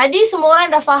 Tadi semua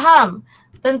orang dah faham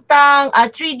tentang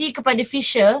 3D kepada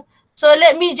fissure. So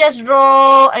let me just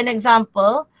draw an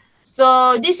example.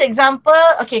 So this example,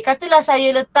 okay, katalah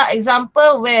saya letak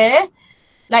example where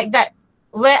like that,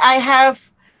 where I have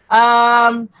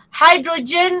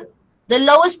hydrogen, the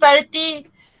lowest parity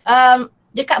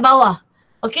dekat bawah.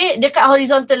 Okay, dekat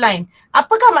horizontal line.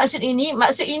 Apakah maksud ini?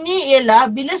 Maksud ini ialah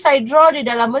bila saya draw di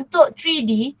dalam bentuk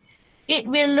 3D, it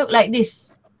will look like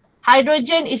this.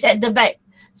 Hydrogen is at the back.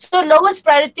 So lowest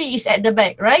priority is at the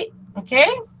back, right? Okay.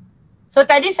 So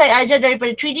tadi saya ajar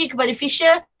daripada 3D kepada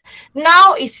fissure.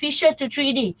 Now is fissure to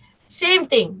 3D. Same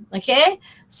thing. Okay.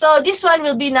 So this one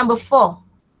will be number 4.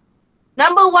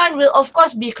 Number 1 will of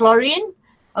course be chlorine.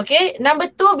 Okay. Number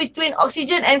 2 between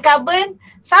oxygen and carbon.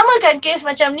 Samakan case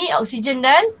macam ni, oxygen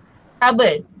dan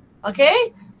carbon.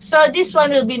 Okay. So this one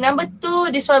will be number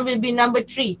 2. This one will be number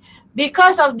 3.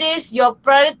 Because of this, your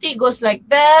priority goes like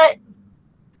that.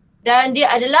 Dan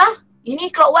dia adalah,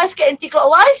 ini clockwise ke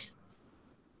anti-clockwise?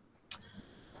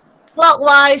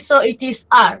 Clockwise, so it is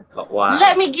R. Clockwise.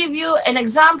 Let me give you an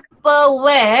example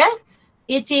where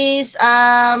it is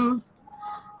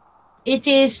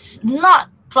not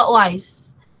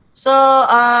clockwise. So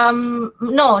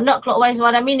no, not clockwise.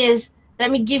 What I mean is, let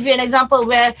me give you an example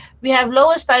where we have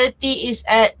lowest parity is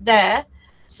at there.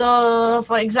 So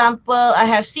for example, I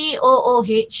have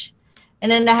COOH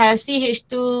and then I have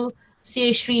CH2,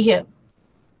 CH3 here.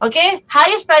 Okay,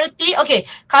 highest priority. Okay,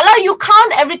 kalau you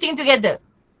count everything together,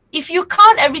 if you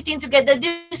count everything together,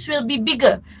 this will be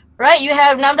bigger, right? You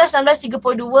have 16, 32,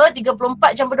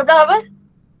 34 campur 12 apa?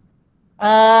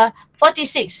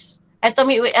 46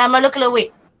 atomic weight, molecular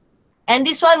weight. And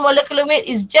this one molecular weight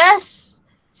is just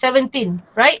 17,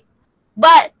 right?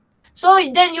 But, so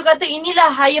then you kata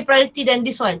inilah higher priority than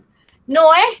this one. No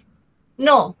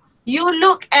No. You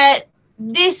look at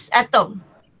this atom.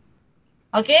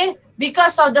 Okay?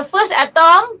 Because of the first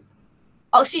atom,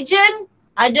 oxygen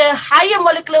ada higher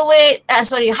molecular weight,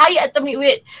 higher atomic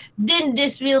weight, then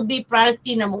this will be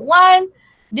priority number 1,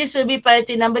 this will be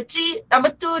priority number 3,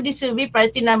 number 2, this will be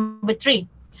priority number 3.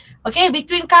 Okay,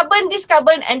 between carbon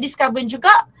and this carbon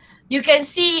juga, you can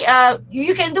see,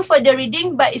 you can do further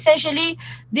reading, but essentially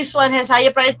this one has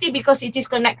higher priority because it is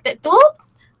connected to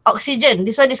oxygen.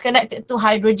 This one is connected to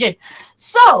hydrogen.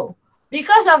 So,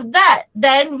 because of that,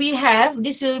 then we have,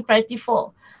 this will be priority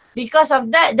 4. Because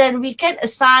of that, then we can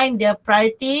assign their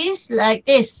priorities like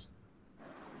this.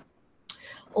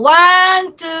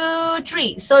 1, 2,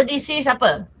 3. So this is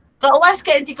apa? Clockwise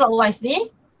ke anti-clockwise ni?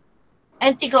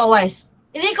 Anti-clockwise.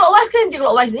 Ini clockwise ke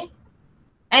anti-clockwise ni?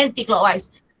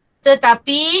 Anti-clockwise.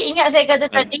 Tetapi, ingat saya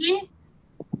kata tadi,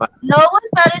 lowest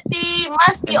priority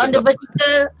must be on the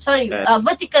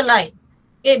vertical line.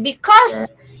 Okay,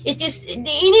 because it is,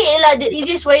 ini ialah the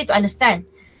easiest way to understand.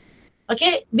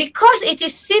 Okay, because it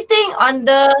is sitting on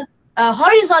the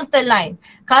horizontal line.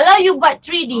 Kalau you buat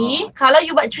 3D,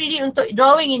 untuk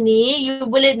drawing ini, you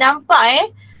boleh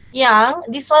nampak yang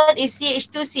this one is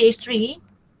CH2, CH3.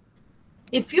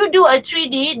 If you do a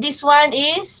 3D, this one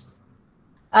is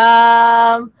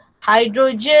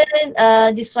hydrogen,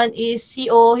 this one is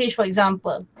COOH for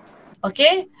example.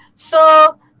 Okay, so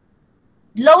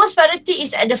lowest priority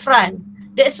is at the front.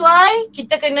 That's why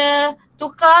kita kena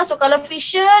tukar. So kalau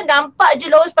fissure, nampak je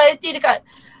lowest priority dekat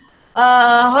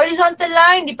horizontal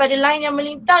line, daripada line yang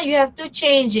melintang, you have to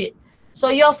change it.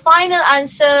 So your final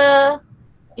answer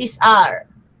is R.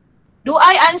 Do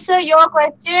I answer your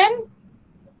question?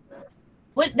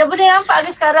 Dah boleh nampak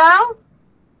ke sekarang?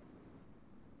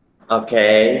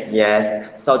 Okay, yes.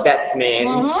 So that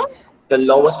means the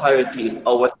lowest priority is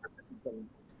always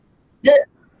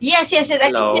Yes, I can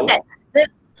see that.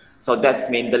 So that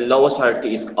means the lowest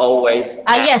priority is always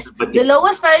yes, the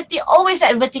lowest priority always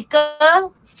at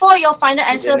vertical for your final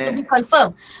answer to be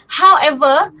confirmed.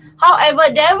 However,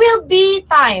 there will be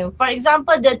time. For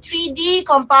example, the 3D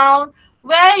compound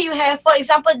where you have, for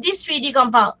example, this 3D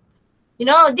compound. You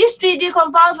know, this 3D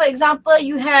compound, for example,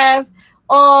 you have,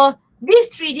 or these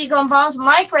 3D compounds,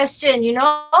 my question, you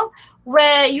know,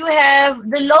 where you have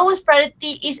the lowest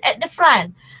priority is at the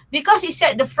front. Because it's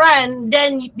at the front,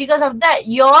 then because of that,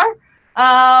 your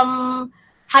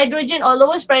hydrogen or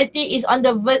lowest priority is on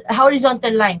the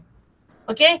horizontal line.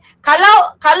 Okay,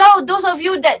 kalau those of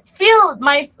you that feel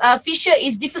my fissure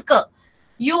is difficult,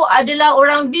 you adalah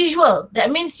orang visual.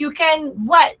 That means you can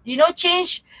buat, you know,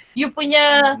 change you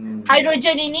punya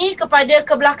hydrogen ini kepada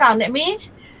ke belakang. That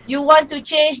means you want to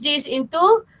change this into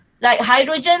like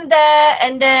hydrogen there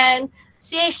and then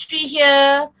CH3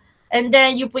 here and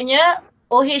then you punya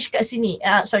OH kat sini.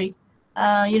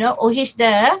 You know, OH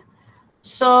there.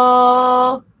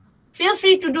 So feel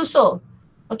free to do so.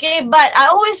 Okay, but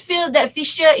I always feel that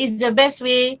fissure is the best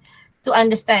way to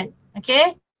understand.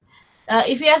 Okay,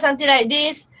 If you have something like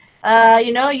this,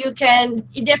 you know, you can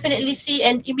definitely see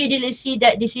and immediately see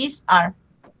that this is R.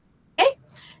 Okay.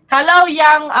 Kalau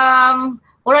yang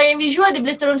orang yang visual dia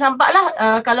boleh turun campak lah.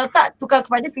 Kalau tak, tukar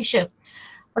kepada visual.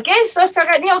 Okay, so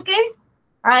setakat ni okay.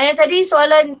 Yang tadi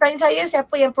soalan tanya saya,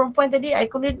 siapa yang perempuan tadi? I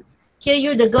couldn't hear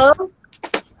you, the girl.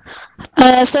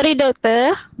 Sorry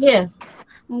doktor. Yeah.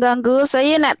 Mengganggu.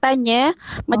 Saya nak tanya,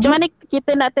 macam mana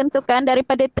kita nak tentukan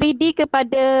daripada 3D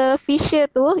kepada visual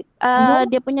tu,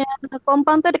 dia punya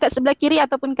compound tu dekat sebelah kiri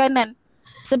ataupun kanan?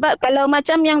 Sebab kalau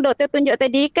macam yang doktor tunjuk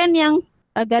tadi kan yang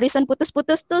garisan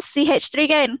putus-putus tu CH3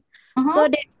 kan? So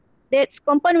that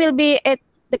compound will be at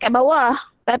dekat bawah.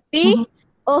 Tapi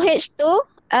OH tu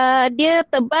dia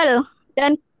tebal,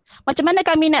 dan macam mana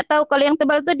kami nak tahu kalau yang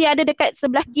tebal tu dia ada dekat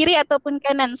sebelah kiri ataupun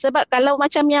kanan? Sebab kalau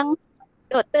macam yang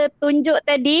doktor tunjuk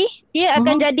tadi, dia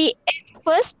akan jadi H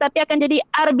first tapi akan jadi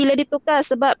R bila ditukar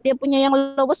sebab dia punya yang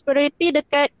lowest priority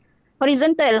dekat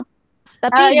horizontal.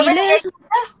 Tapi bila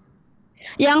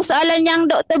yang soalan yang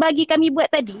doktor bagi kami buat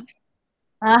tadi.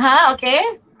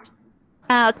 Okay.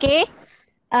 Okay.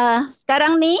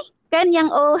 Sekarang ni kan yang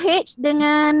OH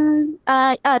dengan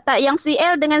tak, yang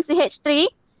CL dengan CH3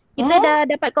 kita dah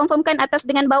dapat confirmkan atas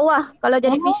dengan bawah kalau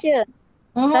jadi visual.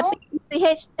 Tapi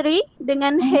CH3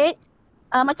 dengan H,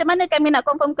 macam mana kami nak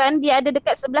confirmkan dia ada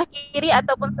dekat sebelah kiri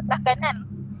ataupun sebelah kanan?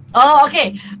 Oh,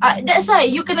 okay. That's why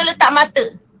you kena letak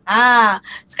mata.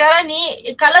 Sekarang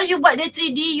ni kalau you buat dia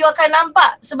 3D, you akan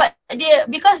nampak sebab dia,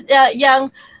 because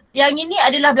yang ini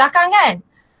adalah belakang kan?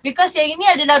 Because yang ini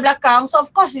adalah belakang, so of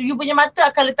course you punya mata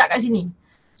akan letak kat sini.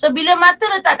 So bila mata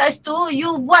letak kat situ,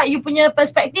 you buat you punya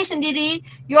perspektif sendiri,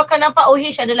 you akan nampak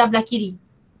OH adalah belah kiri.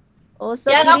 Oh,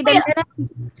 so yang kiri dan kanan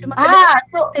cuma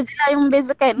so sajalah yang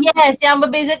membezakan. Yes, yang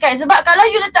membezakan. Sebab kalau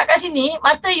you letak kat sini,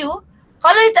 mata you,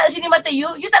 kalau letak kat sini mata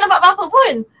you tak nampak apa-apa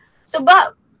pun.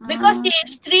 Sebab because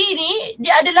CH3 ni,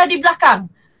 dia adalah di belakang.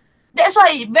 That's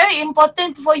why very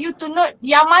important for you to note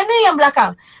yang mana yang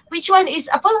belakang. Which one is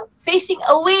facing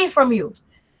away from you.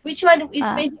 Which one is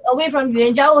facing away from you,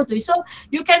 yang jauh tu. So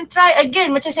you can try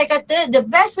again, macam saya kata, the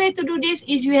best way to do this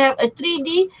is you have a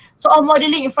 3D sort of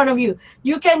modeling in front of you.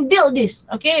 You can build this,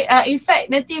 okay. In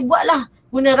fact, nanti buatlah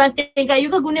guna ranting kayu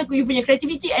ke, guna you punya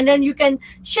creativity, and then you can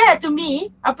share to me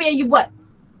apa yang you buat.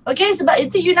 Okay, sebab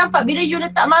itu you nampak bila you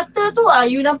letak mata tu,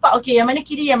 you nampak okay yang mana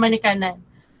kiri, yang mana kanan.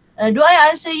 Do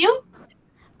I answer you?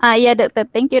 Ya doktor,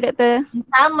 thank you doktor.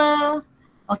 Sama.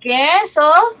 Okay, so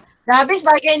dah habis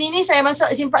bahagian ini, saya masuk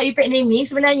simpan impact naming.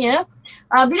 Sebenarnya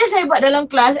bila saya buat dalam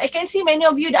kelas, I can see many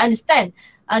of you dah understand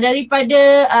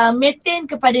daripada methane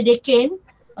kepada decane.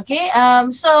 Okay,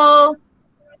 so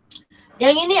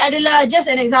yang ini adalah just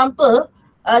an example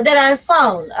that I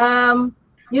found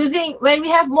using when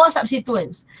we have more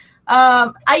substituents.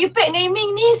 IUPAC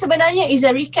naming ni sebenarnya is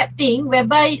a recap thing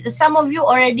whereby some of you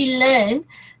already learn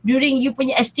during you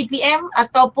punya STPM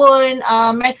ataupun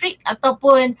matric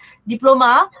ataupun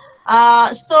diploma.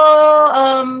 So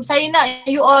saya nak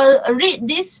you all read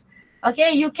this.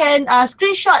 Okay, you can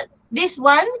screenshot this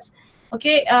one.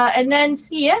 Okay, and then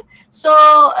see So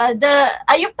the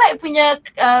IUPAC punya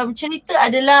cerita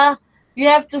adalah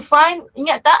you have to find,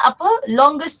 ingat tak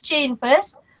longest chain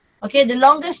first. Okay, the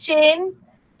longest chain,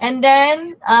 and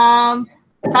then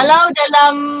kalau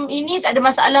dalam ini tak ada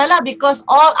masalah lah because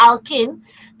all alkane.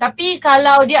 Tapi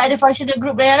kalau dia ada functional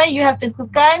group dan lain-lain, you have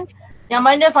tentukan yang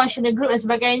mana functional group dan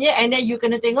sebagainya, and then you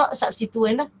kena tengok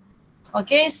substituent lah.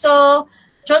 Okay, so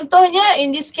contohnya in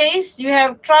this case you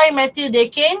have trimethyl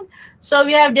decane. So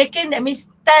we have decane, that means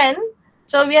 10.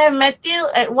 So we have methyl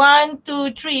at 1,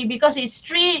 2, 3. Because it's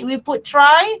 3, we put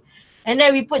tri, and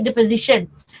then we put the position.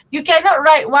 You cannot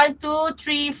write 1, 2,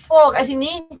 3, 4 kat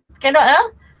sini.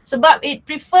 Cannot sebab it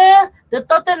prefer the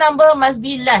total number must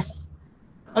be less.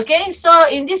 Okay, so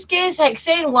in this case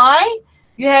hexane Y,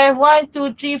 you have 1,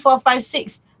 2, 3, 4, 5,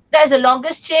 6. That's the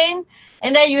longest chain.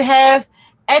 And then you have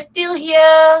ethyl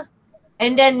here,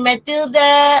 and then methyl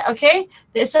there. Okay,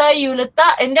 that's why you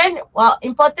letak, and then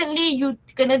importantly you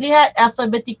kena lihat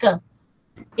alphabetical.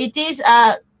 It is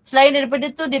selain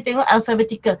daripada tu dia tengok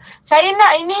alphabetical. Saya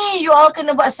nak ini you all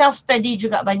kena buat self study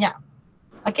juga banyak.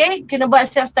 Okay, kena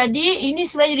buat self study. Ini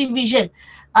sebenarnya revision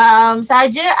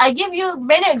sahaja. I give you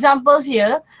many examples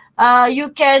here.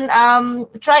 You can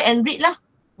try and read lah.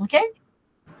 Okay,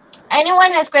 anyone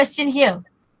has question here?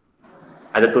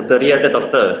 Ada tutorial ke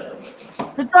doktor?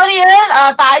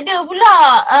 Tutorial tak ada pula.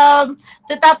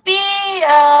 Tetapi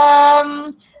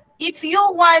if you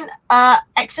want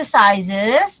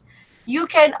exercises, you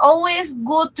can always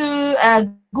go to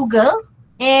Google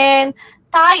and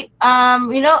type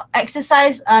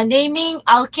exercise naming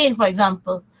alkane for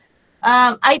example.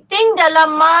 I think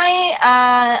dalam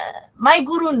my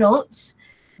guru notes,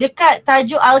 dekat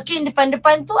tajuk alkene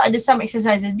depan-depan tu ada some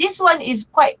exercises. This one is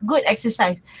quite good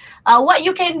exercise. What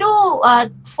you can do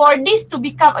for this to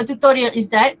become a tutorial is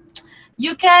that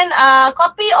you can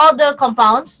copy all the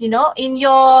compounds, you know, in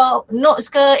your notes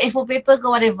ke A4 paper ke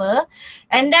whatever,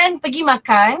 and then pergi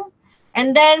makan,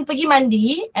 and then pergi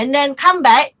mandi, and then come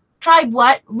back, try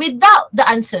buat without the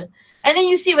answer. And then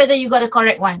you see whether you got a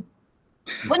correct one.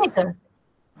 Boleh ke?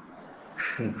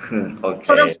 Okay.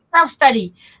 Sort of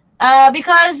self-study.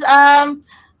 Because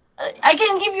I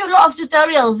can give you a lot of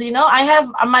tutorials, you know. I have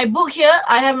my book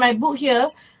here,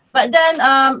 but then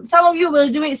some of you will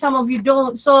do it, some of you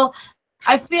don't. So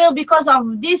I feel because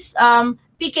of this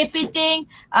PKP thing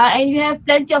and you have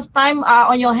plenty of time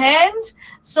on your hands,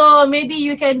 so maybe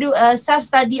you can do a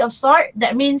self-study of sort.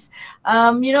 That means,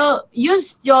 you know,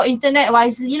 use your internet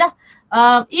wisely lah.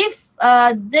 If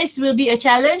this will be a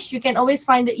challenge, you can always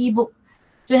find the e-book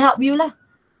to help you lah.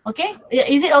 Okay?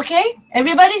 Is it okay?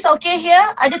 Everybody's okay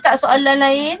here? Ada tak soalan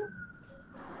lain?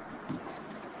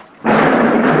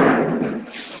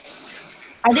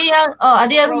 Ada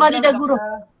yang rumah dia dah guru.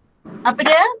 Apa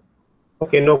dia?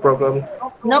 Okay, no problem.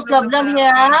 No problem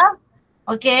here.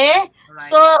 Okay.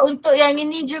 So untuk yang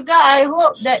ini juga, I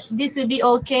hope that this will be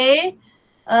okay.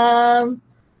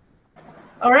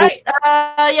 Alright.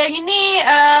 Yang ini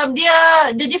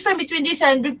the difference between this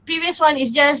and the previous one is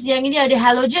just yang ini ada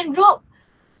halogen group.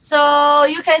 So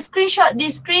you can screenshot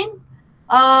this screen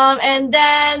and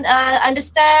then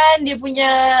understand dia punya,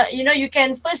 you know, you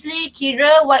can firstly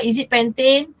kira what is it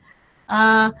pentane.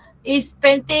 Is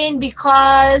pentane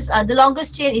because the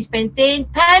longest chain is pentane.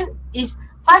 Pen is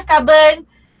 5 carbon.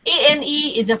 A and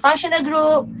E is a functional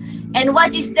group. And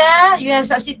what is there? You have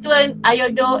substituent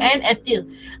iodo and ethyl.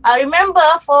 Remember,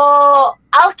 for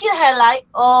alkyl halide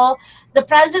or the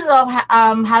presence of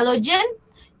halogen,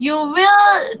 you will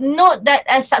note that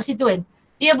as substituent.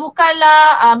 Dia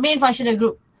bukanlah main functional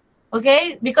group.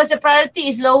 Okay? Because the priority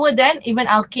is lower than even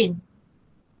alkene.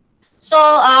 So,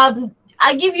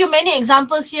 I give you many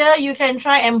examples here. You can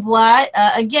try and buat.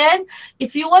 Again,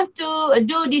 if you want to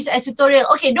do this as tutorial,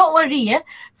 okay, don't worry.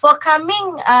 For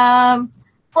coming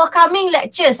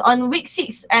lectures on week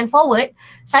 6 and forward,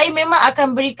 saya memang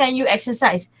akan berikan you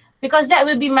exercise. Because that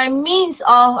will be my means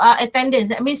of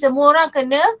attendance. That means semua orang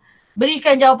kena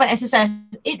berikan jawapan exercise.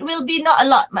 It will be not a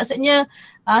lot. Maksudnya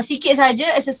sikit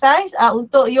saja exercise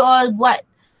untuk you all buat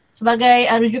sebagai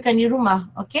rujukan di rumah.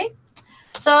 Okay?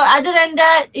 So other than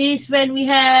that is when we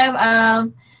have,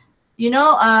 you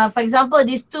know, for example,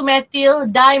 this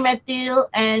 2-methyl, dimethyl,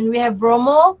 and we have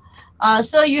bromo.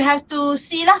 So you have to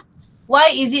see lah, why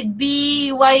is it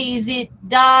B, why is it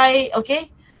di,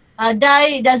 okay?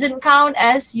 Di doesn't count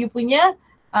as you punya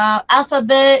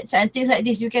alphabets and things like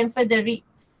this. You can further read.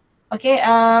 Okay,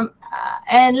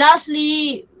 and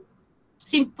lastly,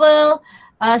 simple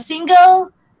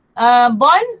single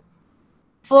bond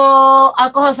for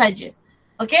alcohol saja.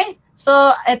 Okay, so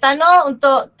ethanol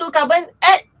untuk 2 carbon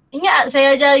add, ingat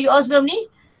saya ajar you all sebelum ni,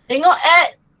 tengok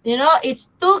add, you know, it's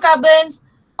 2 carbons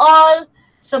all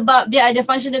sebab dia ada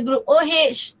functional group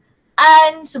OH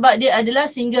and sebab dia adalah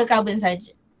single carbon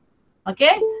saja.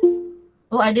 Okay,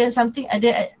 oh ada something,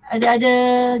 ada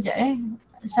sekejap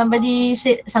somebody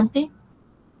said something,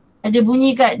 ada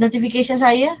bunyi kat notification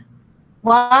saya.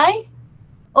 Why?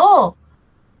 Oh,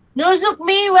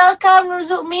 Nurzukmi, welcome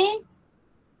Nurzukmi.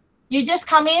 You just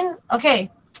come in. Okay.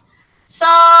 So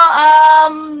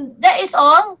that is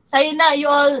all. Saya nak you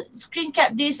all screen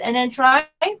cap this and then try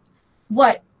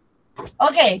buat.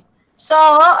 Okay. So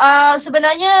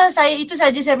sebenarnya itu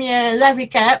saja saya punya live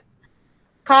recap.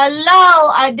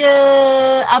 Kalau ada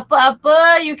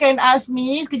apa-apa, you can ask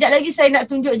me. Sekejap lagi saya nak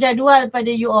tunjuk jadual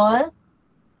pada you all.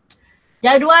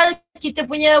 Jadual kita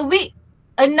punya week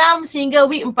 6 sehingga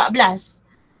week 14.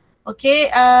 Okay,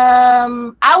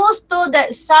 I was told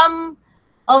that some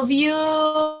of you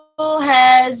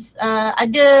has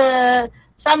ada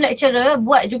some lecturer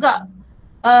buat juga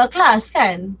kelas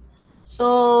kan.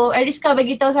 So Eriska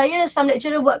bagi tahu saya some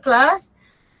lecturer buat kelas.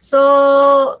 So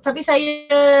tapi saya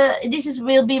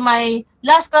will be my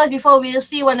last class before we'll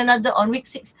see one another on week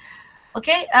 6.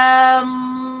 Okay,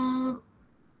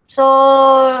 so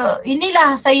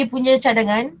inilah saya punya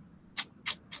cadangan.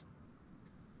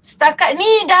 Setakat ni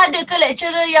dah ada ke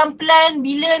lecturer yang plan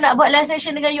bila nak buat live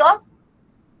session dengan you all?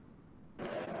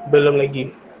 Belum lagi.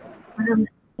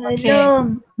 Okay.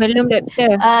 Belum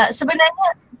doktor. Sebenarnya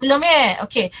belum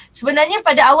okay. Sebenarnya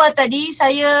pada awal tadi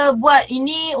saya buat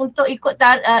ini untuk ikut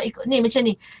ni macam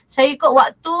ni. Saya ikut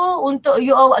waktu untuk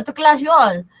you all, waktu kelas you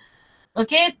all.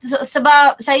 Okay,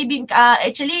 sebab saya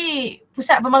actually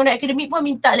pusat pembangunan akademik pun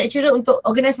minta lecturer untuk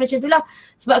organize macam tu lah.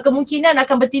 Sebab kemungkinan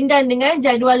akan bertindan dengan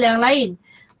jadual yang lain.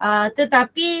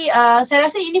 Tetapi saya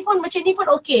rasa ini pun macam ni pun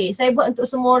okay. Saya buat untuk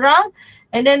semua orang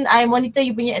and then I monitor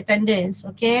you punya attendance.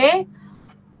 Okay.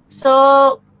 So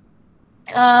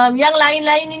yang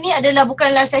lain-lain ini adalah bukan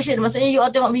live session. Maksudnya you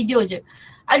all tengok video je.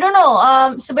 I don't know,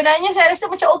 sebenarnya saya rasa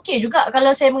macam okay juga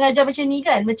kalau saya mengajar macam ni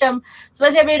kan. Macam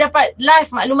sebab saya boleh dapat live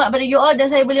maklumat pada you all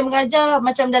dan saya boleh mengajar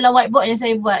macam dalam whiteboard yang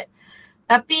saya buat.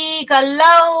 Tapi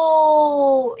kalau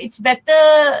it's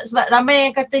better sebab ramai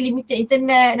yang kata limited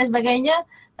internet dan sebagainya,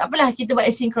 tak apalah kita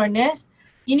buat asynchronous.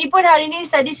 Ini pun hari ni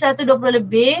study 120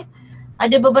 lebih.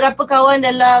 Ada beberapa kawan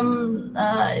dalam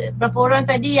berapa orang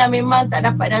tadi yang memang tak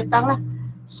dapat datang lah.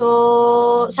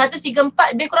 So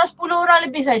 134 lebih kurang 10 orang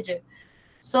lebih saja.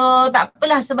 So tak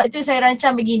apalah sebab itu saya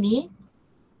rancang begini.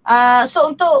 So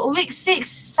untuk week 6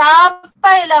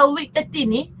 sampailah week 13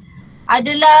 ni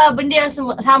adalah benda yang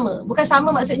sama. Bukan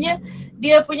sama maksudnya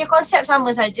dia punya konsep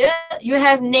sama saja. You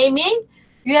have naming,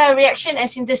 you have reaction and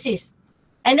synthesis.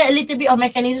 And then a little bit of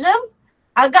mechanism.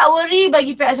 Agak worry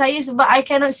bagi pihak saya sebab I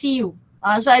cannot see you.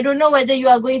 So I don't know whether you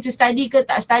are going to study ke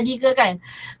tak study ke kan.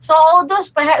 So all those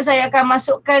perhaps saya akan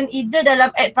masukkan either dalam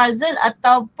add puzzle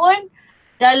ataupun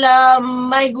dalam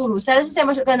My Guru. Saya rasa saya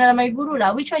masukkan dalam My Guru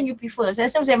lah. Which one you prefer? Saya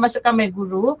rasa saya masukkan My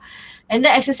Guru. And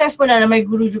then exercise pun dalam My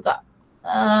Guru juga.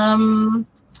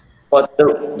 For the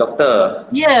doctor.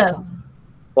 Yeah.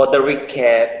 For the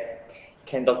recap,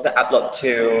 can doctor upload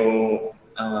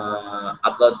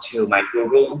to My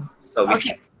Guru so we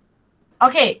can.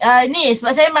 Okay, ni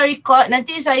sebab saya mau record.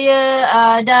 Nanti saya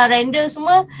dah render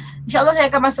semua. InsyaAllah saya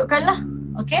akan masukkan lah.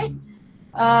 Okay.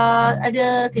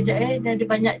 Ada kejap dah ada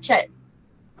banyak chat.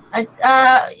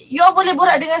 You all boleh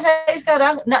borak dengan saya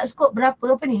sekarang. Nak skop berapa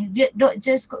apa ni? Dia dot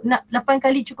je skop nak 8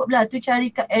 kali cukup lah. Tu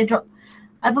cari kat airdrop.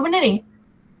 Apa benda ni?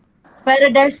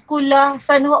 Paradise School lah.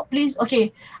 Sunhawk please. Okay.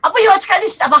 Apa you all cakap ni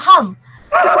saya tak faham.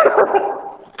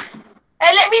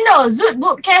 Let me know. Zoot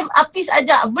Bootcamp Apis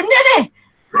ajak. Benda ni.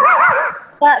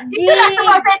 Itulah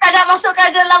sebab saya tak nak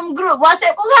masukkan dalam grup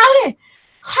WhatsApp korang ni.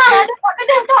 Ada tak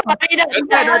kena tu?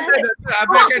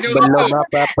 Belum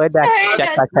apa-apa dah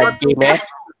chat pasal game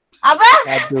Apa?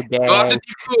 Aduh deh. Diorang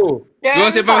tertipu.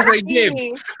 Diorang sembang pasal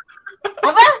game.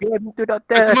 Apa? Game tu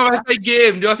doktor. Sembang pasal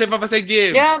game. Diorang sembang pasal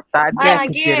game. Tak ada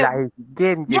kerja lain.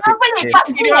 Game je. Dia apa ni?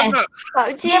 PUBG eh?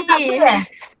 PUBG.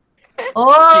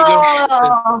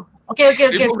 Oh. Okay.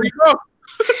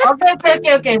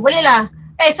 Okay. Boleh lah.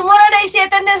 Semua orang dah isi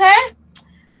attendance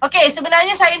Okay,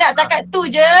 sebenarnya saya nak takat tu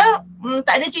je.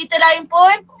 Tak ada cerita lain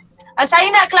pun. Saya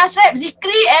nak kelas rap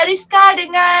Zikri, Eriska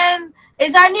dengan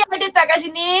Ezani ada tak kat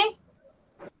sini?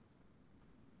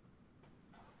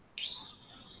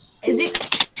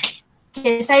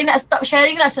 Okay, saya nak stop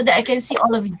sharing lah so that I can see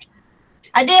all of you.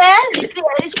 Ada Zikri,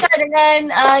 Eriska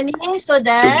dengan ni so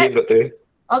that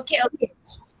Okay.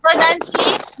 So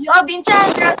nanti you all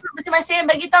bincang masing-masing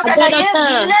bagi tahu kat saya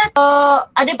bila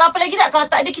ada apa-apa lagi tak? Kalau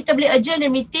tak ada kita boleh adjourn the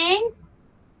meeting.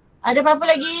 Ada apa-apa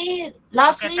lagi?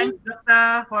 Lastly. Okay, thanks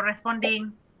doctor for responding.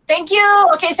 Thank you.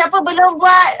 Okay, siapa belum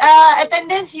buat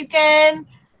attendance you can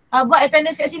buat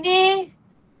attendance kat sini.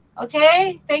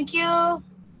 Okay, thank you.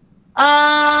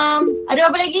 Ada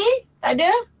apa lagi? Tak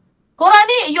ada? Korang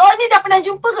ni, you all ni dah pernah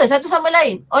jumpa ke satu sama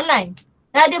lain online?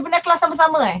 Dah ada pernah kelas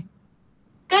sama-sama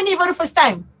Ke ni baru first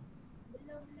time?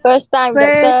 First time,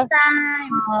 doctor.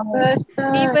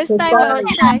 Ni first time lah.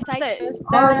 Excited.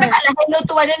 Takkanlah hello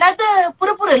to one another.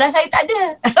 Pura-pura lah saya tak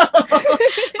ada.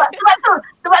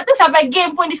 sebab tu sampai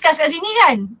game pun discuss kat sini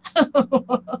kan.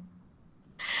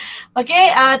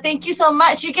 Okay, thank you so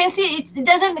much. You can see it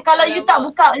doesn't, kalau you tak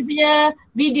buka dia punya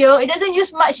video, it doesn't use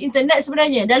much internet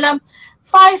sebenarnya. Dalam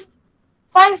 5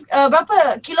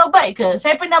 berapa kilobyte ke?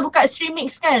 Saya pernah buka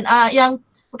Streamix kan, yang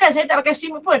bukan saya tak pakai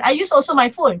Streamix pun. I use also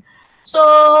my phone. So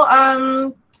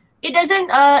it doesn't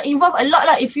involve a lot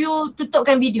lah if you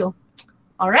tutupkan video.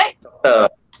 Alright?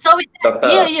 So with that,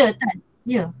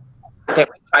 yeah. Can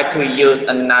we try to use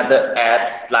another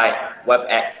apps like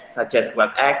WebEx, such as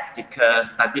WebEx,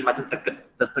 because nanti macam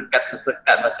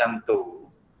tersekat macam tu.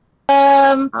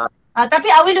 Tapi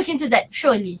I will look into that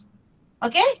surely.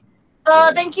 Okay?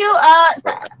 So thank you.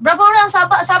 Berapa orang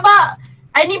Sabah?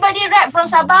 Anybody rap from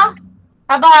Sabah?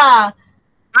 Sabah.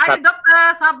 Hai dokter,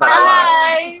 Sabah.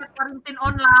 Hai. Quarantine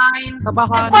online.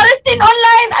 Quarantine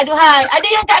online. Aduh hai. Ada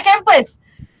yang kat kampus?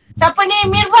 Siapa ni?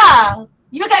 Mirva.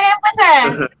 You kat kampus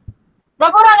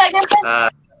Berapa orang kat kampus?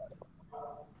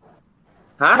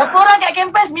 Berapa orang kat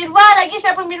kampus? Mirva lagi,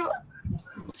 siapa Mirva?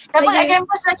 Siapa kat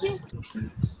kampus lagi?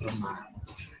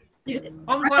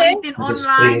 Quarantine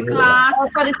online class.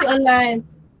 Quarantine online.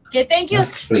 Okay, thank you.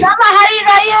 Selamat Hari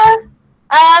Raya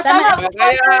Selamat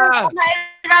Hari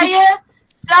Raya.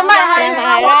 Selamat Hari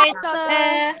Raya.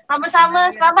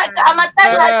 Sama-sama. Selamat keamatan.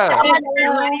 Selamat Hari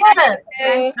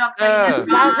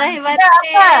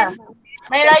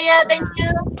Hari Raya. Thank you.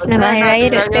 Selamat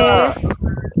Hari Raya, Doktor.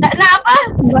 Nak apa?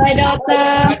 Bye,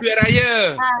 Doktor. Happy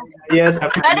Raya. Yes,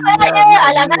 happy Hari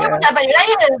Raya. Alah, nak pun tak Hari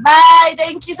Raya. Bye.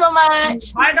 Thank you so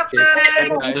much. Bye, Doktor.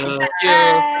 Thank you.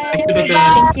 Thank you, Doktor.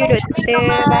 Thank you, Doktor.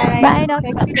 Bye. Bye,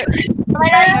 Doktor. Hari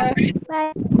Raya.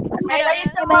 Bye. Hari Raya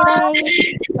semua. Bye.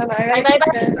 Bye. Bye.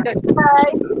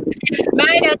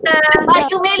 Bye, Doktor. Bye,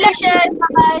 humiliation.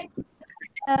 Bye.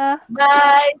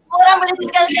 Bye. Semua orang boleh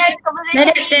tinggalkan conversation. Bye,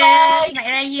 Doktor. Bye. Selamat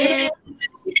Hari Raya.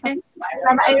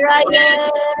 Selamat Hari Raya.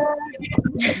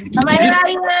 Selamat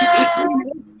Hari Raya.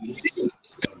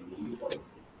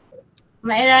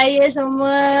 Selamat Hari Raya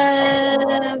semua.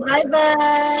 Bye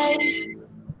bye.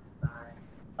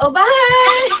 Oh bye.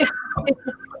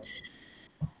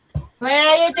 Selamat Hari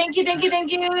Raya. Thank you. Thank you,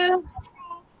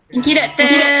 Doktor.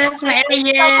 Selamat Hari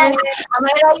Raya. Selamat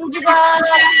Hari Raya juga.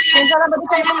 Dan salam bagi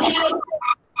family.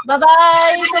 Bye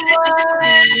bye semua.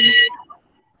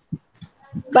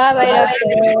 Bye,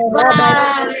 Doktor.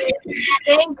 Bye.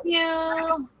 Thank you.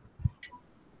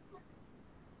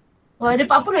 Wah, ada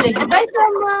 40 lagi. Bye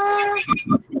semua.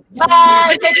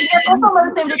 Bye. Saya tinggal potong baru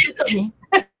saya boleh tutup ni.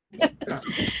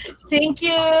 Thank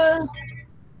you.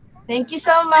 Thank you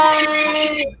so much.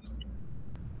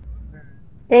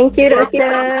 Thank you,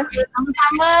 Doktor.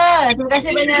 Sama-sama. Terima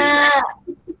kasih banyak.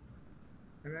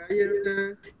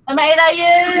 Selamat Hari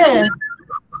Raya.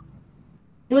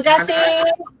 Terima kasih.